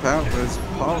 Pound is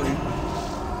Polly.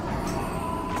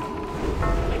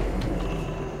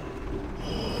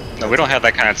 No, we don't have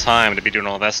that kind of time to be doing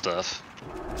all that stuff.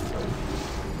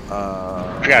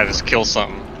 We gotta just kill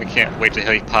something. We can't wait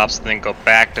till he pops and then go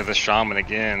back to the shaman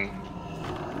again.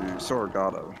 You sort of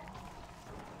gotta.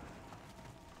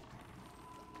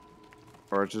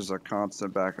 Or it's just a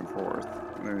constant back and forth.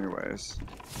 Anyways.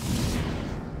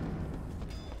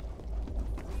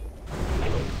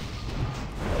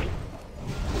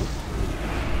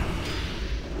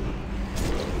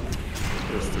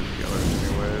 Those two together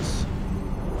anyways.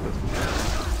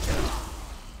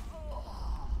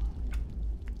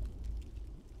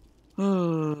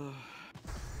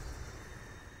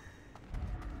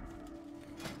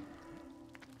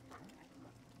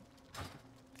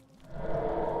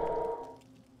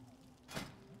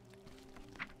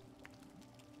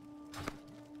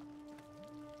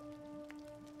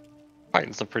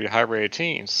 Fighting some pretty high-rated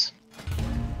teams.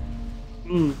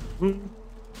 Mm-hmm.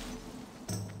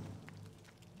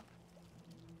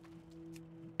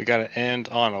 We gotta end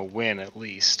on a win at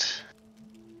least.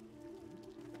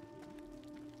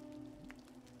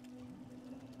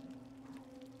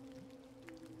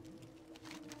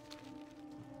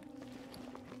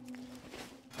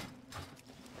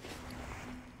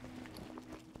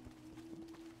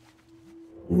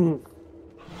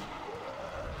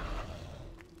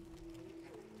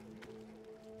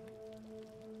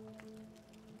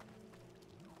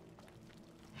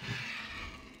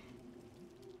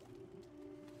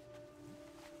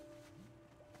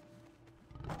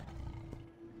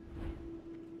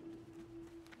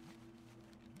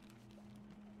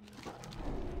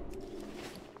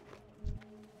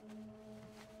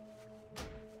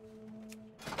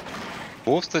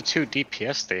 What was the 2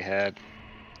 DPS they had?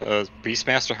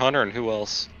 Beastmaster Hunter and who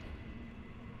else?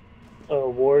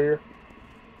 Warrior.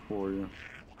 Warrior.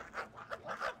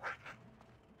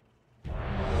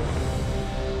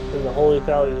 And the Holy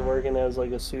Pally is working as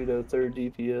like a pseudo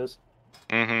 3rd DPS.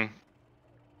 Mm-hmm.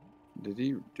 Did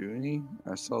he do any?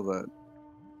 I saw that.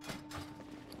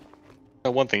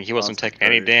 One thing, he wasn't taking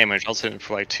any damage. I was hitting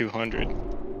for like 200.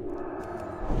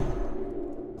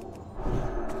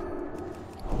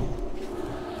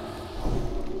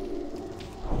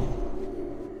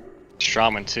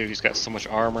 Strawman too, he's got so much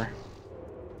armor.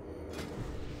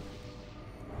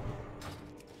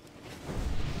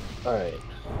 Alright.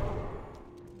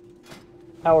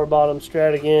 Power bottom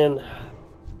strat again.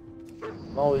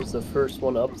 I'm always the first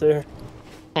one up there.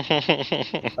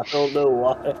 I don't know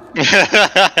why.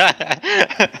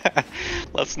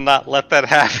 Let's not let that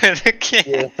happen again.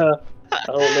 Yeah. I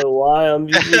don't know why I'm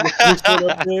usually the first one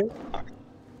up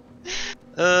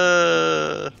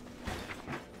there.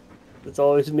 It's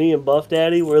always me and Buff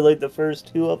Daddy. We're like the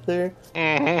first 2 up there.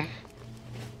 Mm-hmm.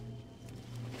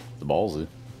 The ballsy.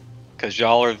 Because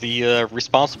y'all are the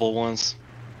responsible ones.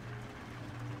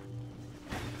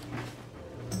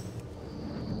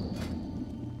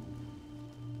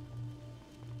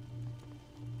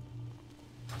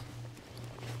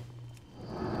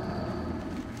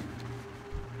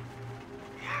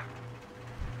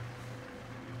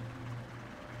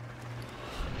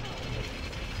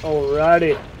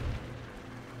 Alrighty.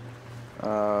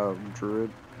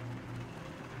 Druid.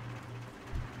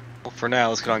 Well, for now,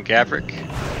 let's get on Gavrik.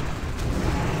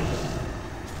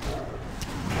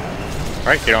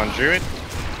 Alright, get on Druid.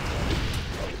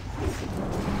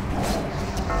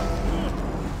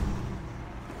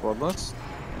 Bloodlust.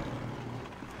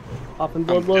 Popping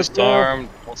I'm bloodlust down. disarmed,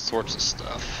 all sorts of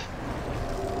stuff.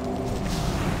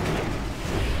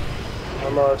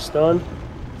 I'm stunned.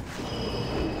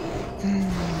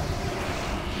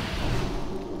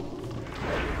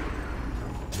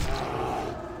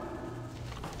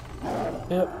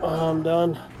 Yep, I'm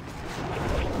done.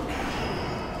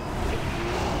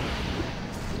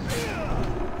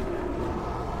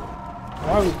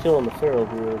 Why are we killing the Feral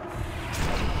Druid?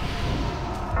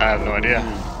 I have no idea.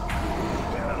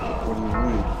 What do you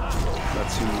mean?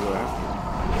 That's who you are.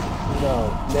 No,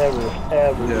 never,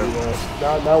 ever do Yeah.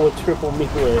 that. Not with triple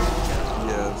melee.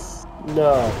 Yes.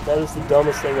 No, that is the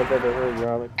dumbest thing I've ever heard,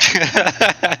 Ramik.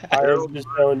 I am just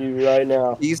telling you right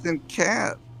now. He's in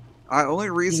cat. Only He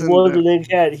reason wasn't in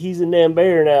cat, he's in damn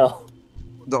bear now.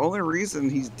 the only reason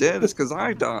he's dead is because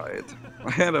I died.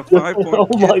 I had a 5-point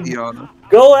Oh my kitty on him.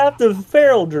 Go after the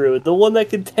Feral Druid, the one that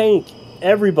can tank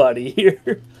everybody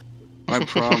here. I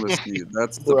promise you,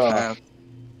 that's the Bruh. path.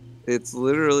 It's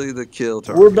literally the kill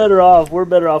target. We're better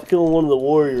off killing one of the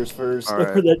warriors first. All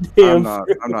right. That damn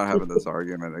I'm not having this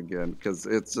argument again because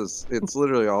it's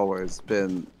literally always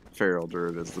been Feral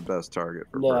Druid is the best target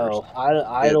for No, burst.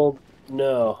 I don't.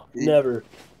 No, never.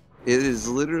 It is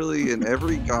literally in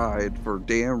every guide for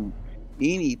damn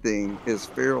anything is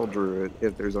Feral Druid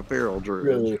if there's a Feral Druid.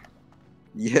 Really,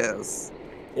 Yes.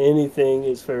 anything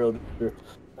is Feral Druid.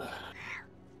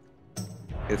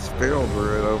 It's Feral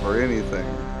Druid over anything.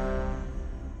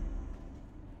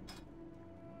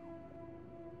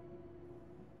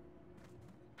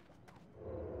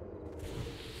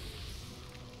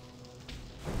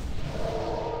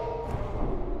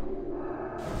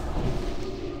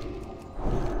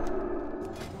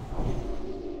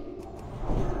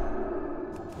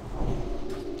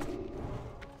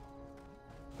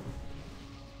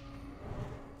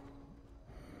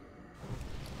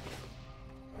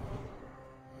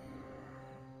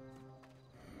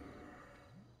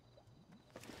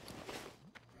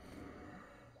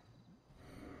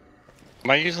 Am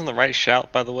I using the right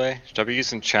shout, by the way? Should I be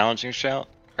using challenging shout?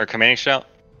 Or commanding shout?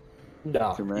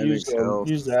 No, Commanding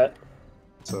use that.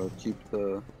 So keep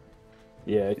the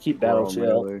Yeah, keep battle raw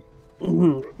shell.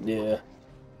 melee. Yeah.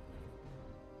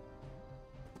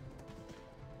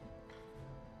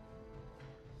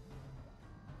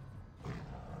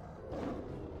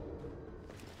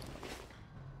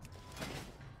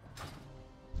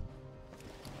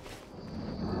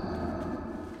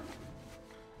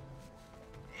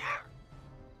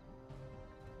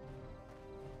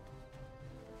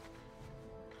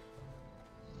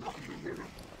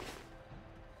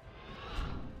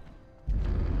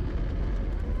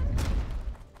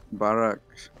 Barak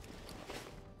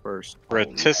first.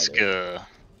 Ratiska.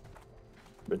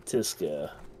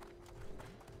 Batiska.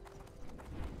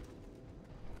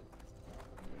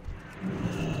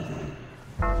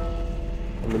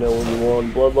 Let me know when you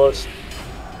want Bloodlust.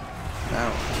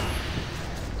 Now.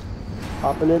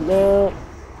 Popping it now.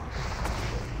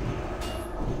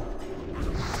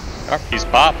 Oh, he's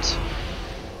popped.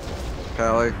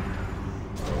 Pally.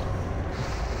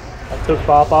 I took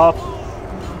Pop off.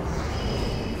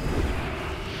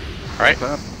 Alright.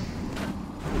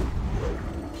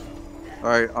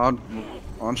 Alright,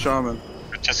 on Shaman.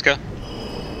 Francesca.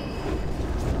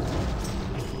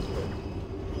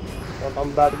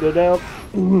 I'm about to go down.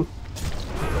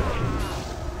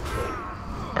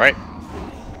 Alright.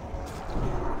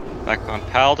 Back on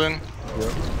Paladin.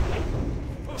 Yep.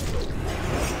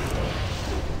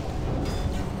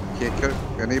 Can't cook.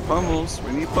 I need pummels.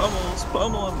 We need pummels.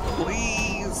 Pummel him,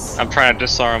 please. I'm trying to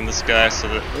disarm this guy so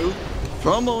that... Ooh,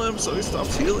 pummel him so he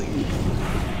stops healing.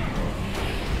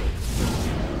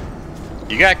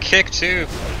 You got kicked too.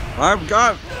 I've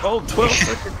got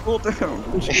 12-second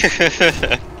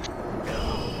cooldown.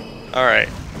 Alright.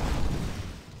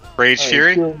 Rage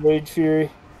Fury? Rage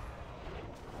Fury.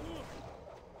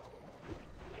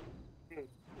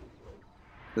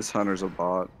 This hunter's a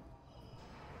bot.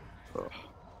 Ugh.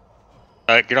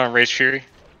 Get on Rage Fury.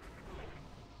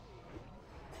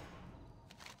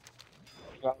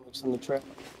 Got what's in the trap.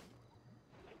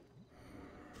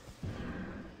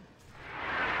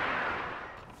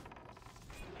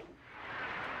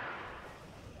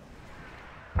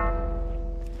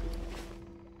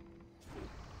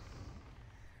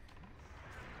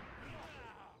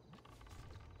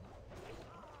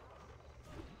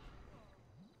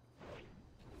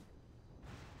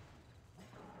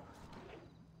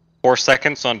 Four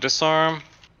seconds on disarm.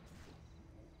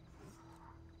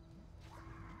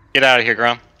 Get out of here,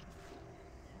 Grom.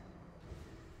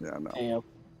 Yeah, no. Damn.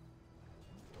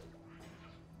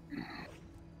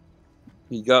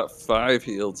 He got 5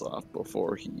 heals off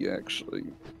before he actually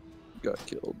got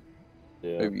killed.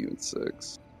 Yeah. Maybe even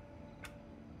 6.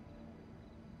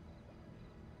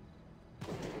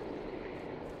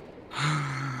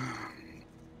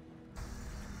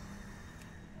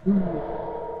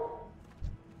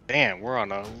 Damn, we're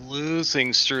on a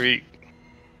losing streak.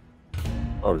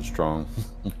 Started strong.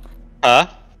 Huh?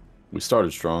 We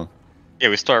started strong. Yeah,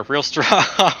 we start real strong.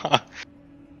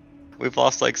 We've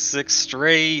lost like 6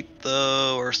 straight,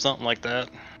 though, or something like that.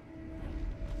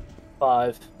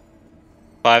 5.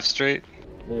 5 straight?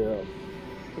 Yeah.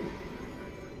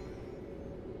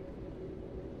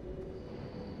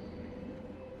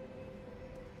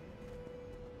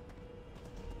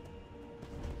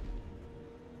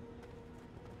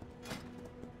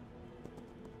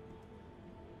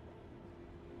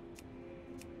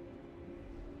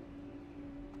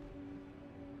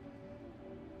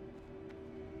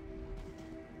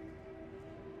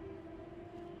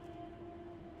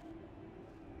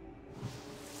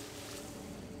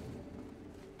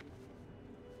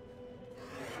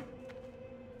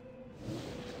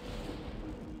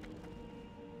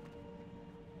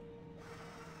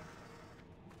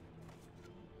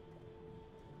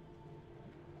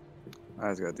 I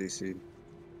just got DC.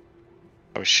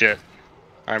 Oh shit.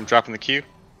 I'm dropping the queue.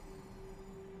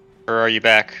 Or are you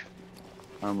back?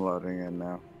 I'm loading in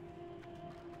now.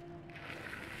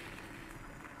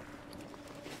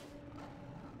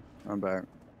 I'm back.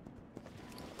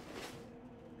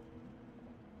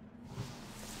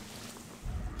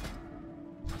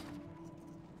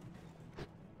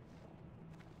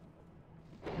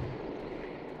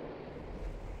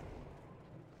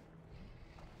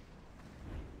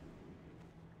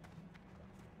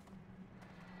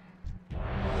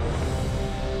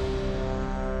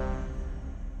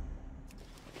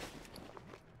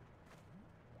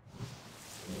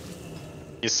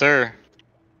 Yes, sir.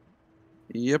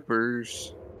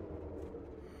 Yippers.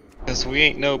 Cause we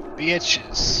ain't no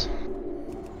bitches.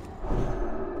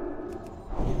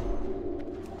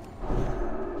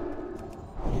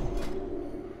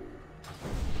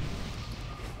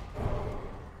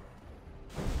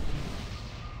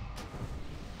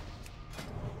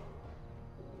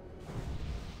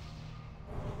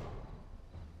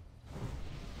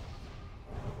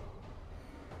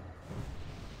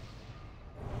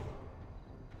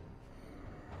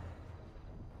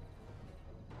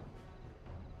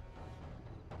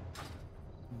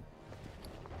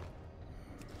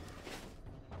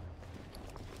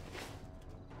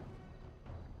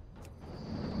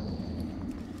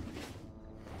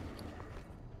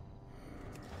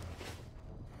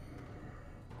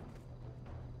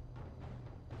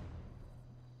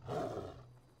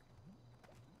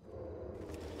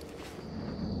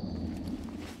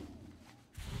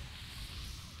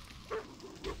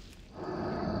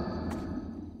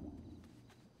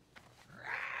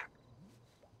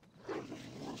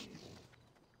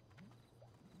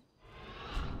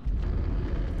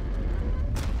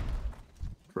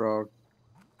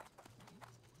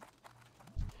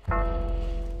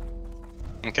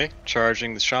 Okay,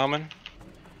 charging the shaman.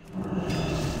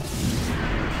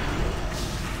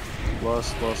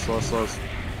 Lost.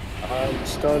 I'm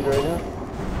stunned right now.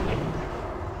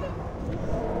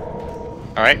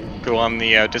 Alright, go on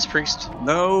the Disc Priest.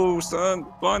 No, son,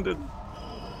 blinded.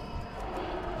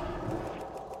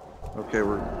 Okay,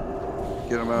 we're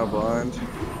get him out of blind.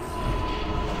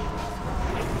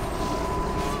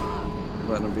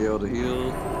 Letting him be able to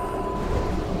heal.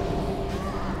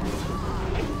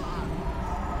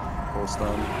 Full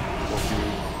stun. Full feud.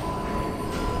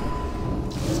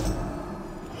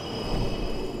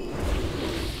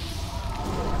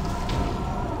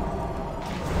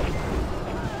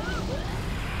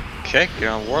 Okay, get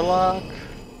on Warlock.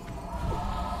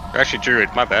 Or actually, Druid,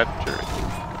 my bad. Druid.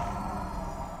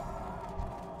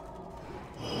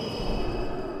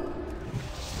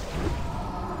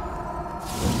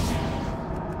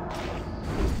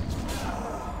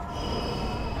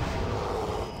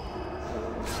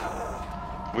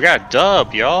 We got a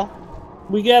dub, y'all.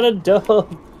 We got a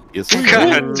dub. Yes, We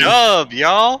got a dub,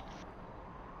 y'all.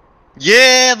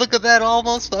 Yeah, look at that,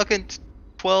 almost fucking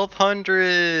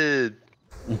 1200.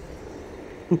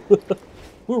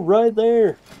 We're right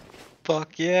there.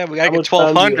 Fuck yeah, we gotta How get much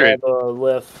time do you 1200. have,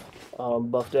 left,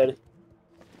 Buff Daddy?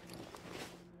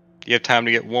 You have time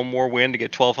to get one more win to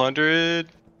get 1200.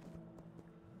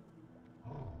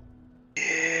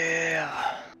 Yeah.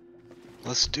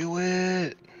 Let's do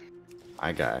it.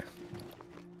 my guy.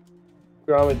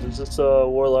 Gromit, does this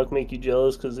Warlock make you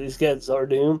jealous because he's got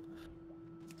Zardoom?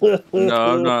 No,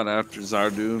 I'm not after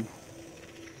Zardoom.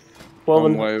 Well,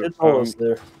 I'm then way- it's almost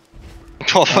there.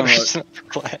 1200 per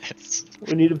class.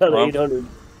 We need about Well, 800.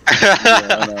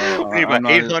 I know. We need I'm about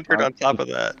not 800 even- on top of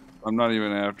that. I'm not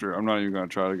even after. I'm not even gonna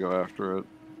try to go after it.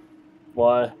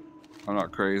 Why? I'm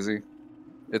not crazy.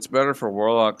 It's better for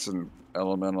warlocks and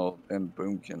elemental and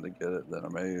boomkin to get it than a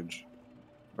mage.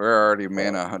 We're already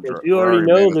mana 100. If you we're already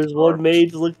know mana there's one starved.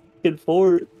 mage looking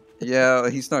for it. Yeah,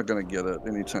 he's not gonna get it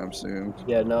anytime soon.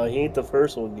 Yeah, no, he ain't the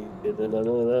first one to get it. I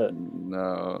know that.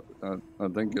 No, I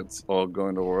think it's all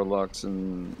going to warlocks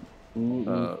and I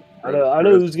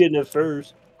know who's getting it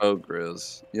first. Oh,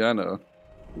 Grizz. Yeah, I know.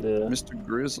 Yeah, Mr.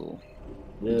 Grizzle.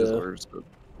 He yeah. deserves it.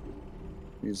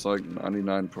 He's like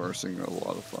 99 parsing a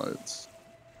lot of fights.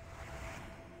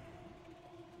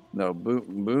 No,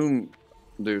 Boom,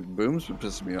 dude, Boom's been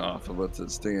pissing me off about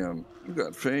this damn, you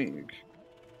got Fang.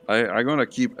 I'm gonna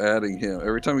keep adding him.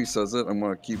 Every time he says it, I'm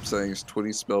gonna keep saying it's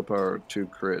 20 spell power, 2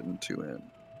 crit, and 2 in.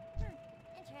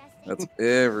 That's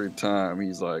every time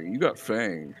he's like, you got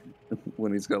Fang.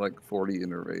 When he's got like 40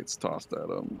 innervates tossed at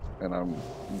him, and I'm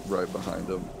right behind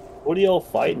him. What are y'all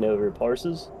fighting over,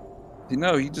 Parses? You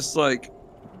know, he just like,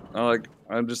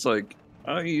 I'm just like,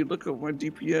 oh, you look at my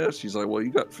DPS. He's like, well, you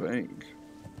got Fang.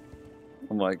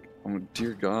 I'm like,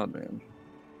 dear God, man.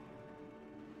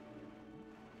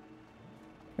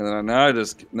 And then now I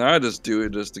just do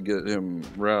it just to get him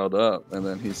riled up, and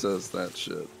then he says that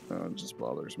shit. It just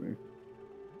bothers me.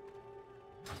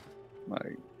 My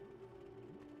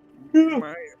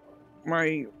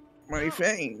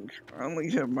Fang. I only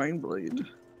have Mind Blade.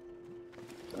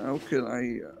 How can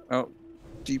I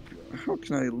how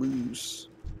can I lose?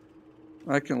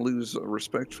 I can lose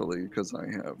respectfully because I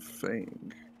have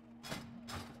Fang.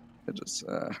 I just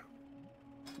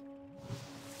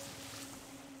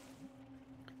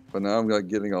but now I'm not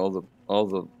getting all the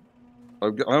I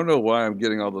don't know why I'm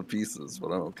getting all the pieces, but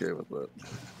I'm okay with it.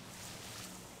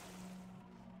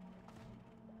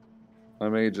 My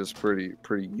mage is pretty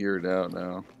geared out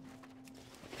now.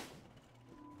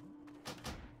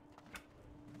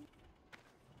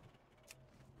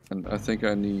 And I think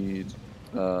I need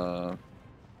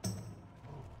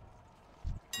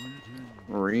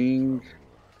ring,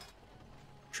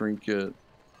 trinket,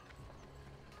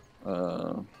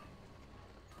 and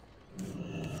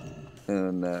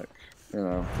a neck, and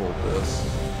I'm full disc.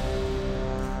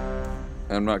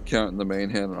 I'm not counting the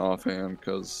main hand and offhand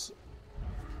because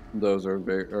those are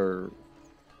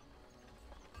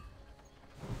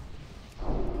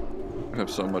have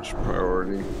so much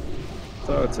priority.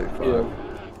 So I'd say 5. Yeah.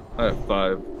 I have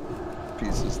 5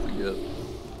 pieces to get,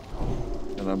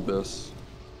 and I'm this.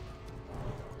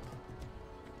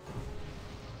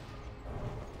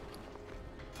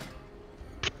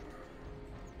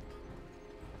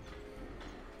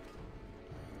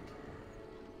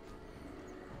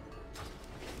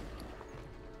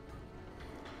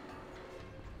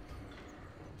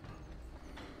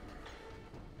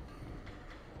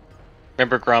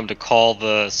 Remember, Grom, to call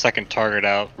the second target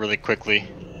out really quickly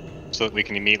so that we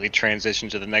can immediately transition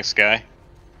to the next guy.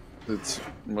 It's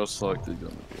most likely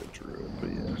going to be a druid,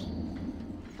 but yeah.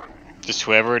 Just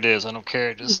whoever it is, I don't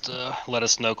care. Just let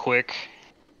us know quick.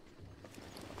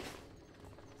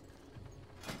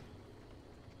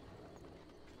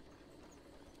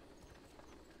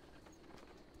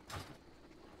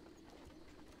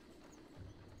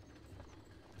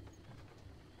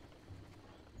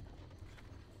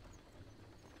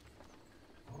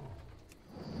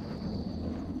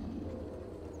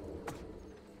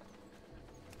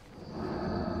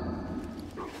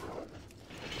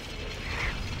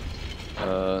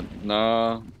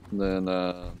 Nah, then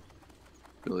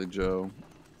Billy Joe.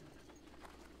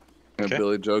 And Okay.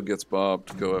 Billy Joe gets Bob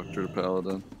to go after the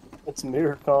Paladin. It's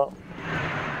mirror comp.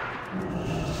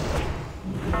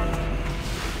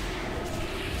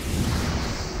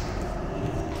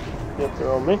 Get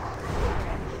there on me.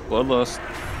 Bloodlust.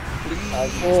 I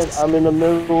can't. I'm in the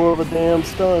middle of a damn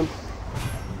stun.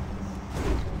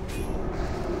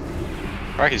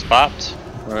 Alright, he's bopped.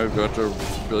 Alright, go after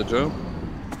Billy Joe.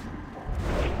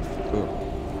 Cool.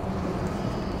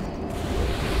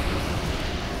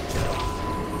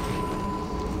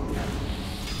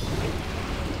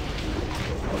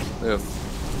 Yeah.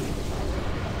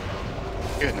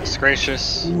 Goodness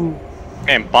gracious.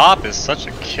 Man, Bop is such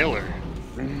a killer.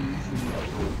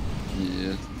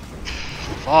 Yeah.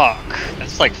 Fuck.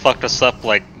 That's like fucked us up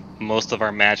like most of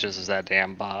our matches is that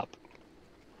damn Bop.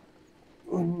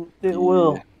 It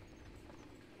will.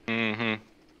 Mm-hmm.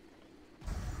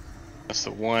 That's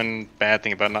the one bad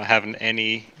thing about not having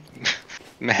any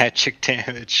magic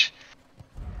damage.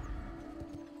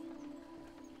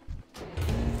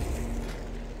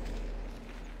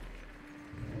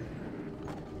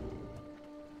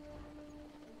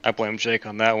 I blame Jake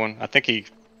on that one. I think he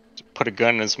put a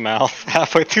gun in his mouth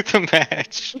halfway through the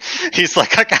match. He's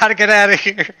like, I gotta get out of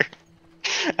here.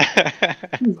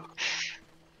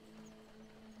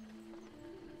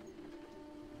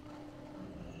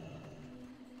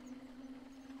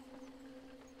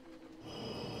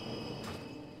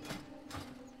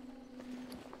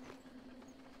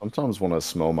 Sometimes when I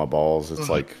smell my balls, it's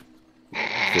like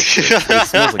fish sticks. It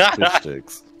smells like fish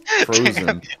sticks.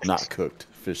 Frozen, not cooked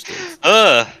fish sticks.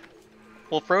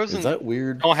 Well, frozen Is that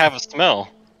weird? don't have a smell.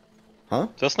 Huh?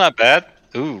 That's not bad.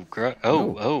 Ooh,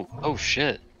 No. oh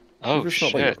shit. You Oh ever smell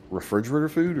shit. like refrigerator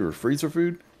food or freezer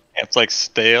food? It's like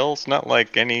stale. It's not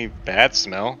like any bad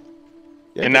smell.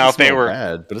 Yeah, And it now doesn't if they smell were-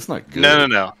 bad, but it's not good.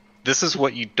 No. This is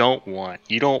what you don't want.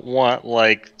 You don't want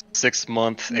like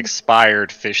 6-month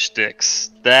expired fish sticks.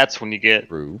 That's when you get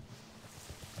True.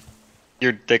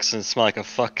 your dick's gonna smell like a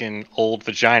fucking old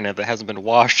vagina that hasn't been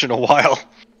washed in a while.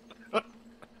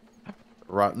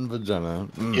 Rotten vagina.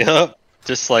 Mm. Yep.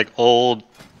 Just like old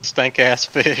stank ass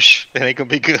fish. It ain't gonna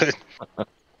be good.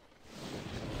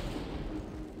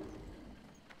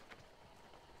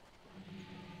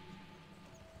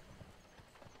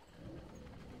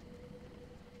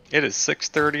 It is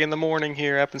 6:30 in the morning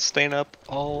here. I've been staying up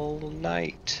all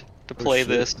night to play shit.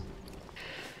 this. So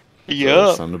the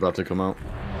Yup. sun about to come out.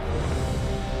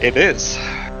 It is.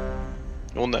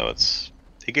 Well, no, it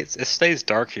stays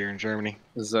dark here in Germany.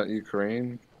 Is that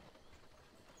Ukraine?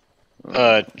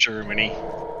 Germany.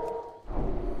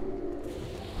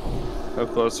 How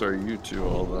close are you to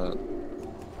all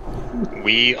that?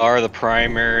 We are the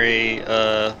primary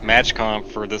match comp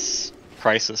for this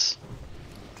crisis.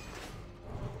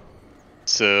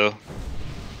 So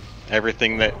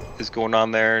everything that is going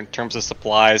on there in terms of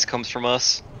supplies comes from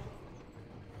us.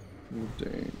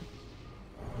 Dang.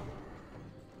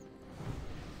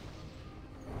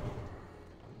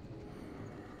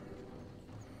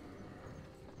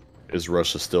 Is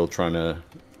Russia still trying to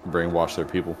brainwash their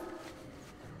people?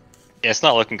 Yeah, it's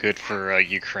not looking good for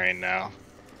Ukraine now.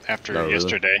 After Oh, really?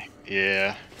 yesterday,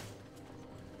 yeah.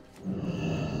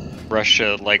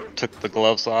 Russia like took the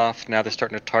gloves off. Now they're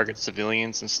starting to target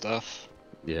civilians and stuff.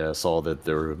 Yeah, I saw that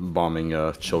they were bombing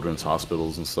children's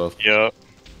hospitals and stuff. Yep.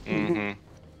 Mm-hmm.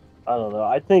 I don't know.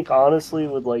 I think honestly,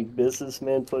 with like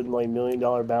businessmen putting like $1 million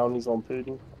bounties on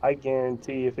Putin, I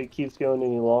guarantee if it keeps going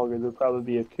any longer, there'll probably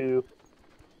be a coup.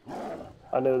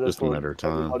 I know that's Just a what matter of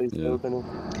time, everybody's yeah. hoping.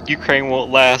 Ukraine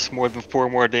won't last more than 4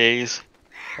 more days.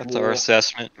 That's our Yeah.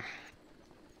 assessment.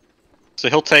 So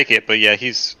he'll take it, but yeah,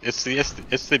 it's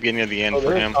the beginning of the end Oh, for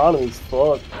their him. economy's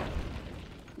fucked.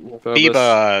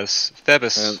 Phoebus.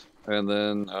 And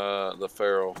then the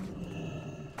Pharaoh.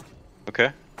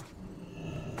 Okay.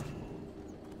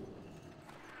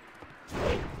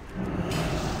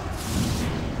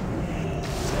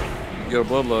 Get a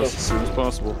bloodlust as soon as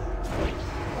possible.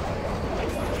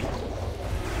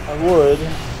 I would,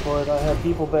 but I have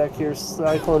people back here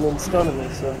cycling and stunning me,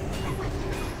 so.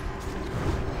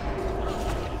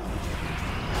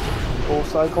 Full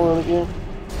cycling again.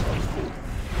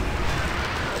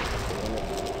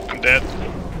 I'm dead.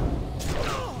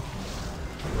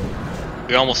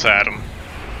 We almost had him.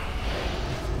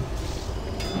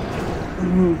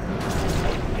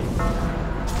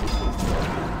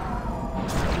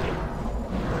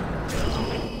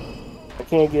 I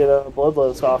can't get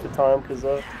Bloodlust off in time because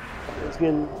it's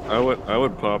getting. I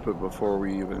would pop it before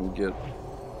we even get.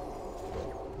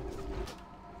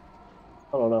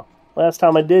 I don't know. Last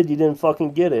time I did, you didn't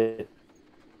fucking get it.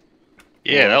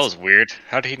 Yeah, that Well, was weird.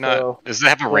 How did he not? So, Does it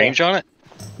have a yeah. range on it?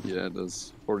 Yeah, it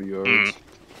does 40 yards.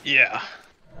 Yeah.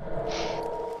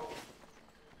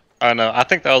 I know. I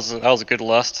think that was a good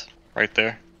lust right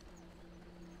there.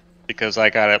 Because I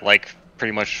got it like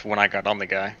pretty much when I got on the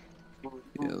guy.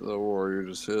 Yeah, the warrior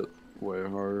just hit way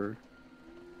harder.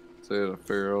 So he had a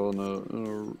feral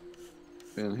and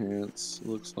a enhance,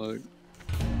 looks like.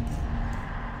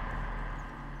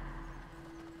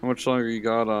 How much longer you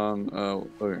got on?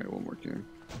 Okay, one more game.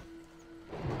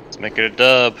 Let's make it a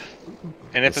dub.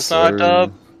 And if Yes, it's not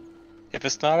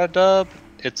a dub, sir.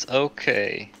 it's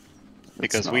okay.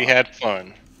 Because we not. had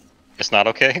fun. It's not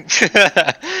okay?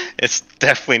 It's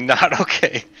definitely not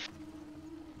okay.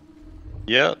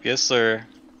 Yep, yes sir.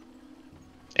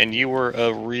 And you were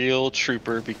a real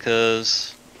trooper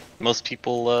because most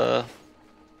people that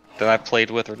I played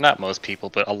with, or not most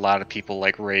people, but a lot of people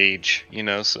like rage, you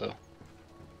know, so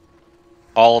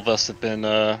all of us have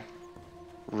been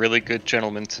really good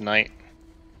gentlemen tonight.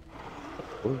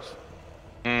 Of course.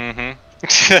 Mm-hmm.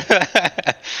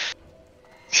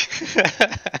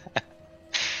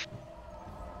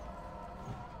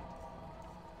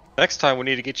 Next time we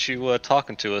need to get you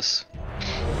talking to us.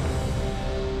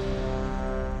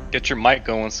 Get your mic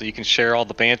going so you can share all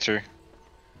the banter.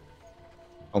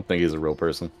 I don't think he's a real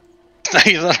person.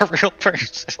 He's not a real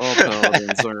person. All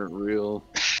paladins aren't real.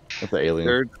 That's an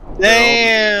alien.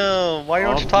 Damn! Why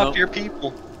don't you talk all- to your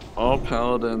people? All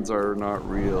paladins are not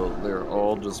real. They're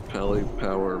all just Peli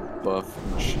power buff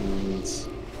machines.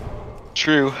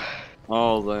 True.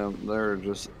 All of them, they're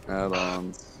just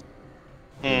add-ons.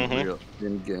 Mm-hmm.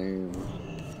 In game.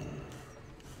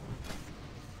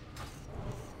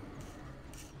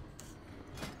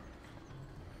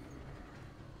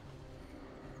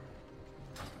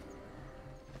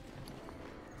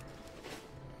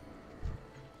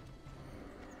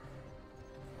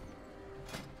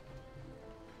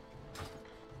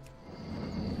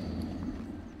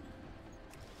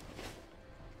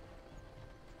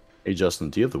 Hey Justin,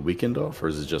 do you have the weekend off, or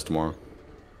is it just tomorrow,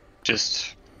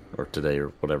 Just, or today, or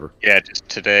whatever? yeah, just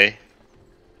today.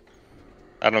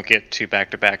 I don't get 2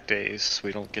 back-to-back days.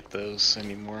 We don't get those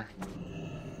anymore.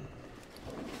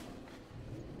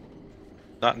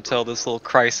 Not until this little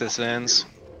crisis ends.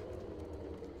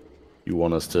 You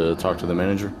want us to talk to the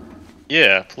manager,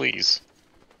 Yeah, please.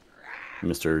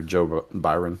 Mr. Joe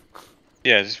Byron?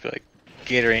 Yeah, just be like,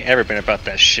 Gator ain't ever been about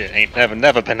that shit. Ain't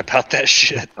never been about that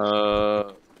shit.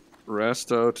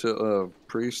 Resto till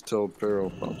priest till Pharaoh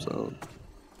pops out.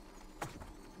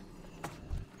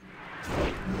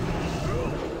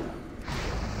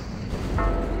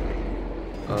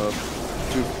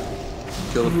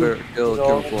 Kill the Pharaoh, kill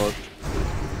camouflage.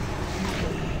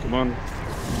 Come on,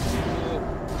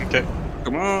 Okay.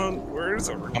 come on, where is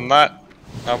everyone? I'm not.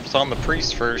 I was on the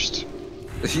priest first.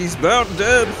 He's about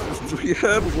dead. We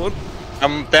had one.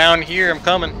 I'm down here. I'm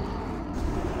coming.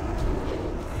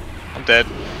 I'm dead.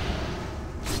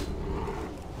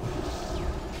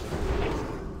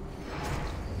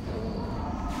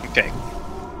 Okay.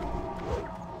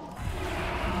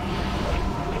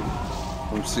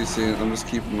 I'm CCing. I'm just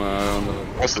keeping my eye on the.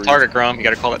 What's the priest. target, Grom? You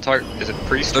gotta call that target. Is it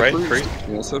priest, That right? priest.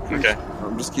 Yes, that priest. Okay.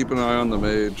 I'm just keeping an eye on the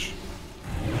mage.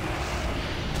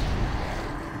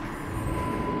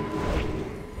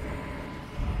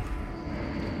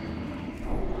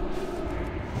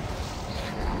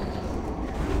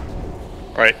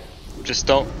 Right. Just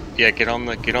don't. Yeah, get on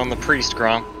the priest,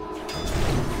 Grom.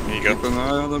 There you Keep go. an eye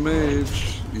on the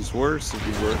mage. He's worse if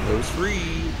he goes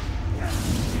free.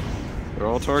 They're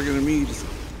all targeting me. Just...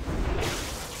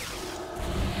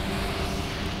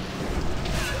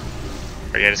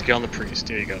 Oh, yeah, just get on the priest.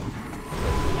 There you go.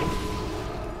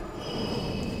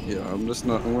 Yeah, I'm just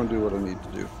not. I'm gonna do what I need to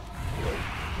do.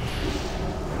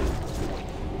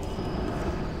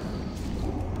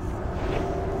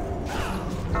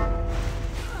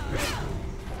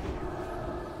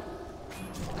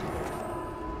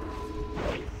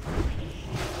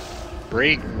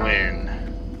 Great win.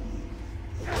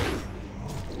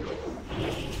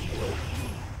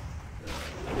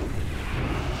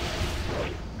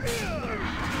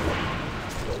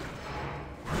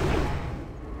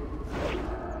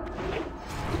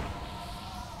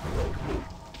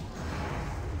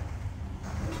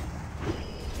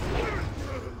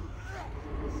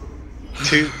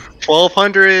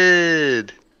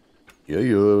 1200. Yeah,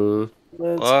 yeah.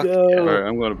 Let's Fuck go. All right,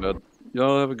 I'm going to bed.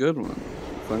 Y'all have a good one.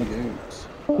 Fun games.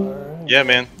 Alright. Yeah,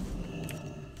 man.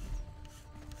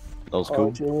 That was I'll cool.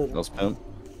 let you later. That was pimp.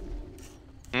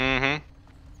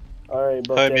 Mm-hmm. Alright,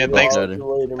 Buff Alright, man, Daddy, thanks. I'll see you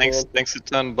later, man. Thanks a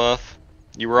ton, Buff.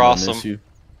 You were I awesome. miss you.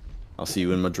 I'll see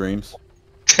you in my dreams.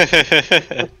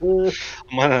 I'm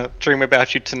gonna dream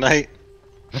about you tonight.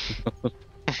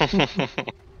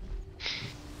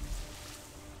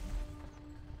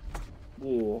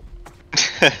 Yeah.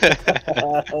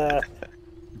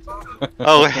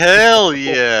 Oh hell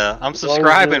yeah! I'm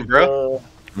subscribing, bro.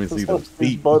 Let me see These those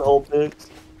feet. butthole pics.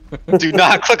 Do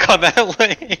not click on that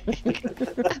link.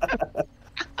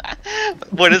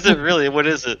 What is it really? What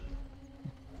is it?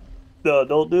 No,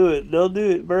 don't do it. Don't do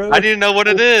it, bro. I didn't know what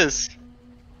it is.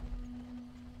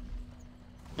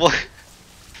 What?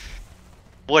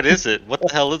 What is it? What the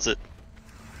hell is it?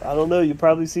 I don't know. You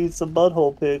probably seen some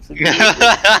butthole pics.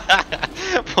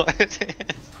 What is?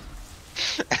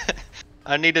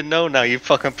 I need to know now. You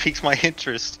fucking piqued my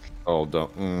interest. Oh,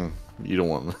 don't. You don't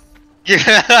want.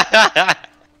 Yeah.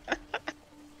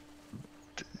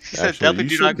 He said Actually, definitely you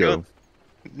do should not go. go.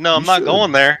 No, I'm You not should.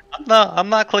 going there. I'm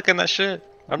not clicking that shit.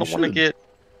 I don't want to should. get.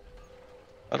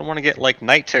 I don't want to get like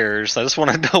night terrors. I just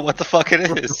want to know what the fuck it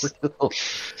is.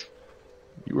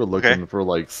 You were looking for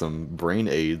like some brain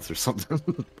aids or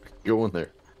something. Go in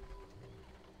there.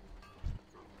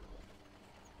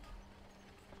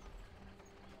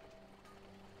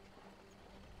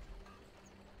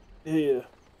 Yeah.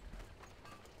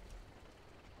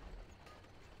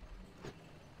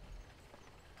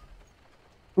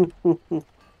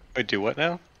 Wait, do what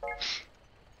now?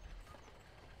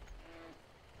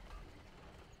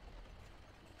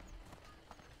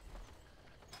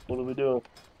 What are we doing?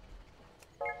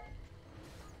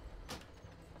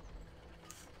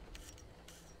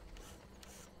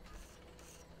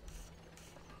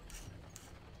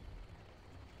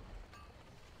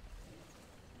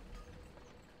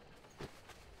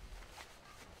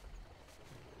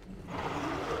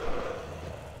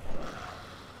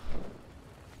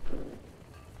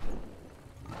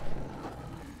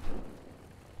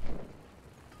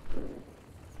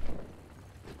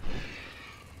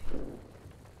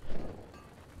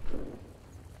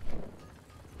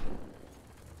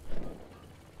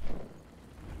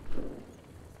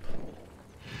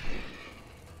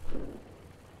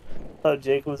 Thought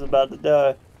Jake was about to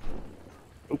die.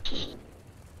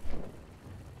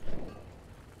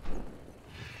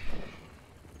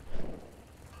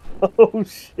 Oh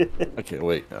shit! I can't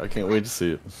wait. I can't wait to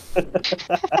see it.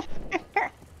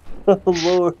 Oh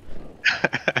lord!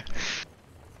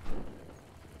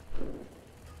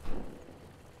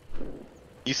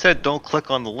 You said don't click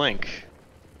on the link.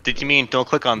 Did you mean don't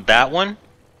click on that one,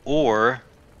 or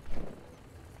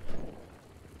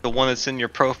the one that's in your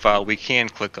profile we can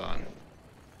click on?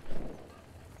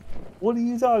 What are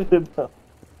you talking about?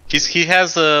 He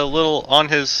has a little on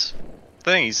his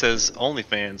thing. He says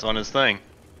OnlyFans on his thing.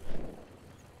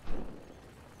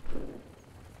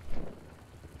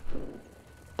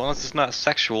 As long as it's not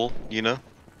sexual, you know.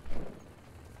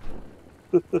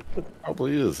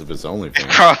 Probably is if it's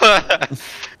OnlyFans.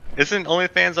 Isn't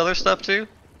OnlyFans other stuff too?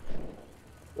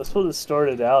 That's what it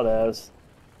started out as.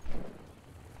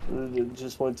 It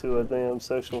just went to a damn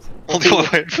sexual.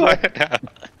 Wait, find out.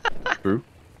 True.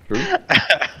 True.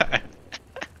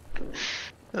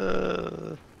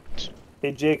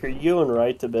 Hey Jake, are you going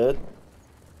right to bed?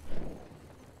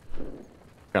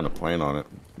 Kind of plan on it,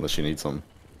 unless you need something.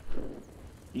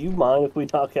 You mind if we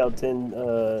knock out 10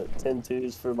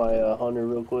 twos for my hunter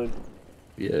real quick?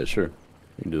 Yeah, sure. You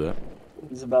can do that.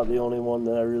 He's about the only one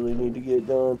that I really need to get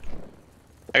done.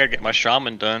 I gotta get my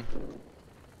shaman done.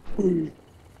 I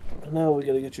know we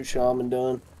gotta get your shaman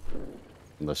done.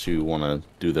 Unless you want to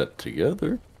do that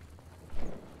together.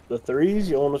 The threes,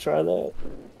 you want to try that?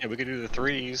 Yeah, we could do the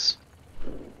threes.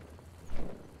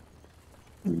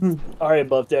 All right,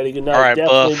 Buff Daddy. Good night. All right,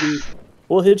 Definitely Buff.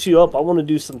 we'll hit you up. I want to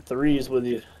do some threes with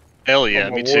you. Hell yeah,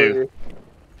 I'm a me too. warrior.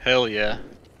 Hell yeah.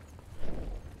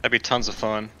 That'd be tons of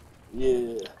fun.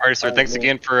 Yeah. Alright, sir. Alright, Thanks man.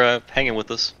 again for hanging with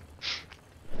us.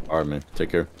 All right, man.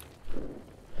 Take care.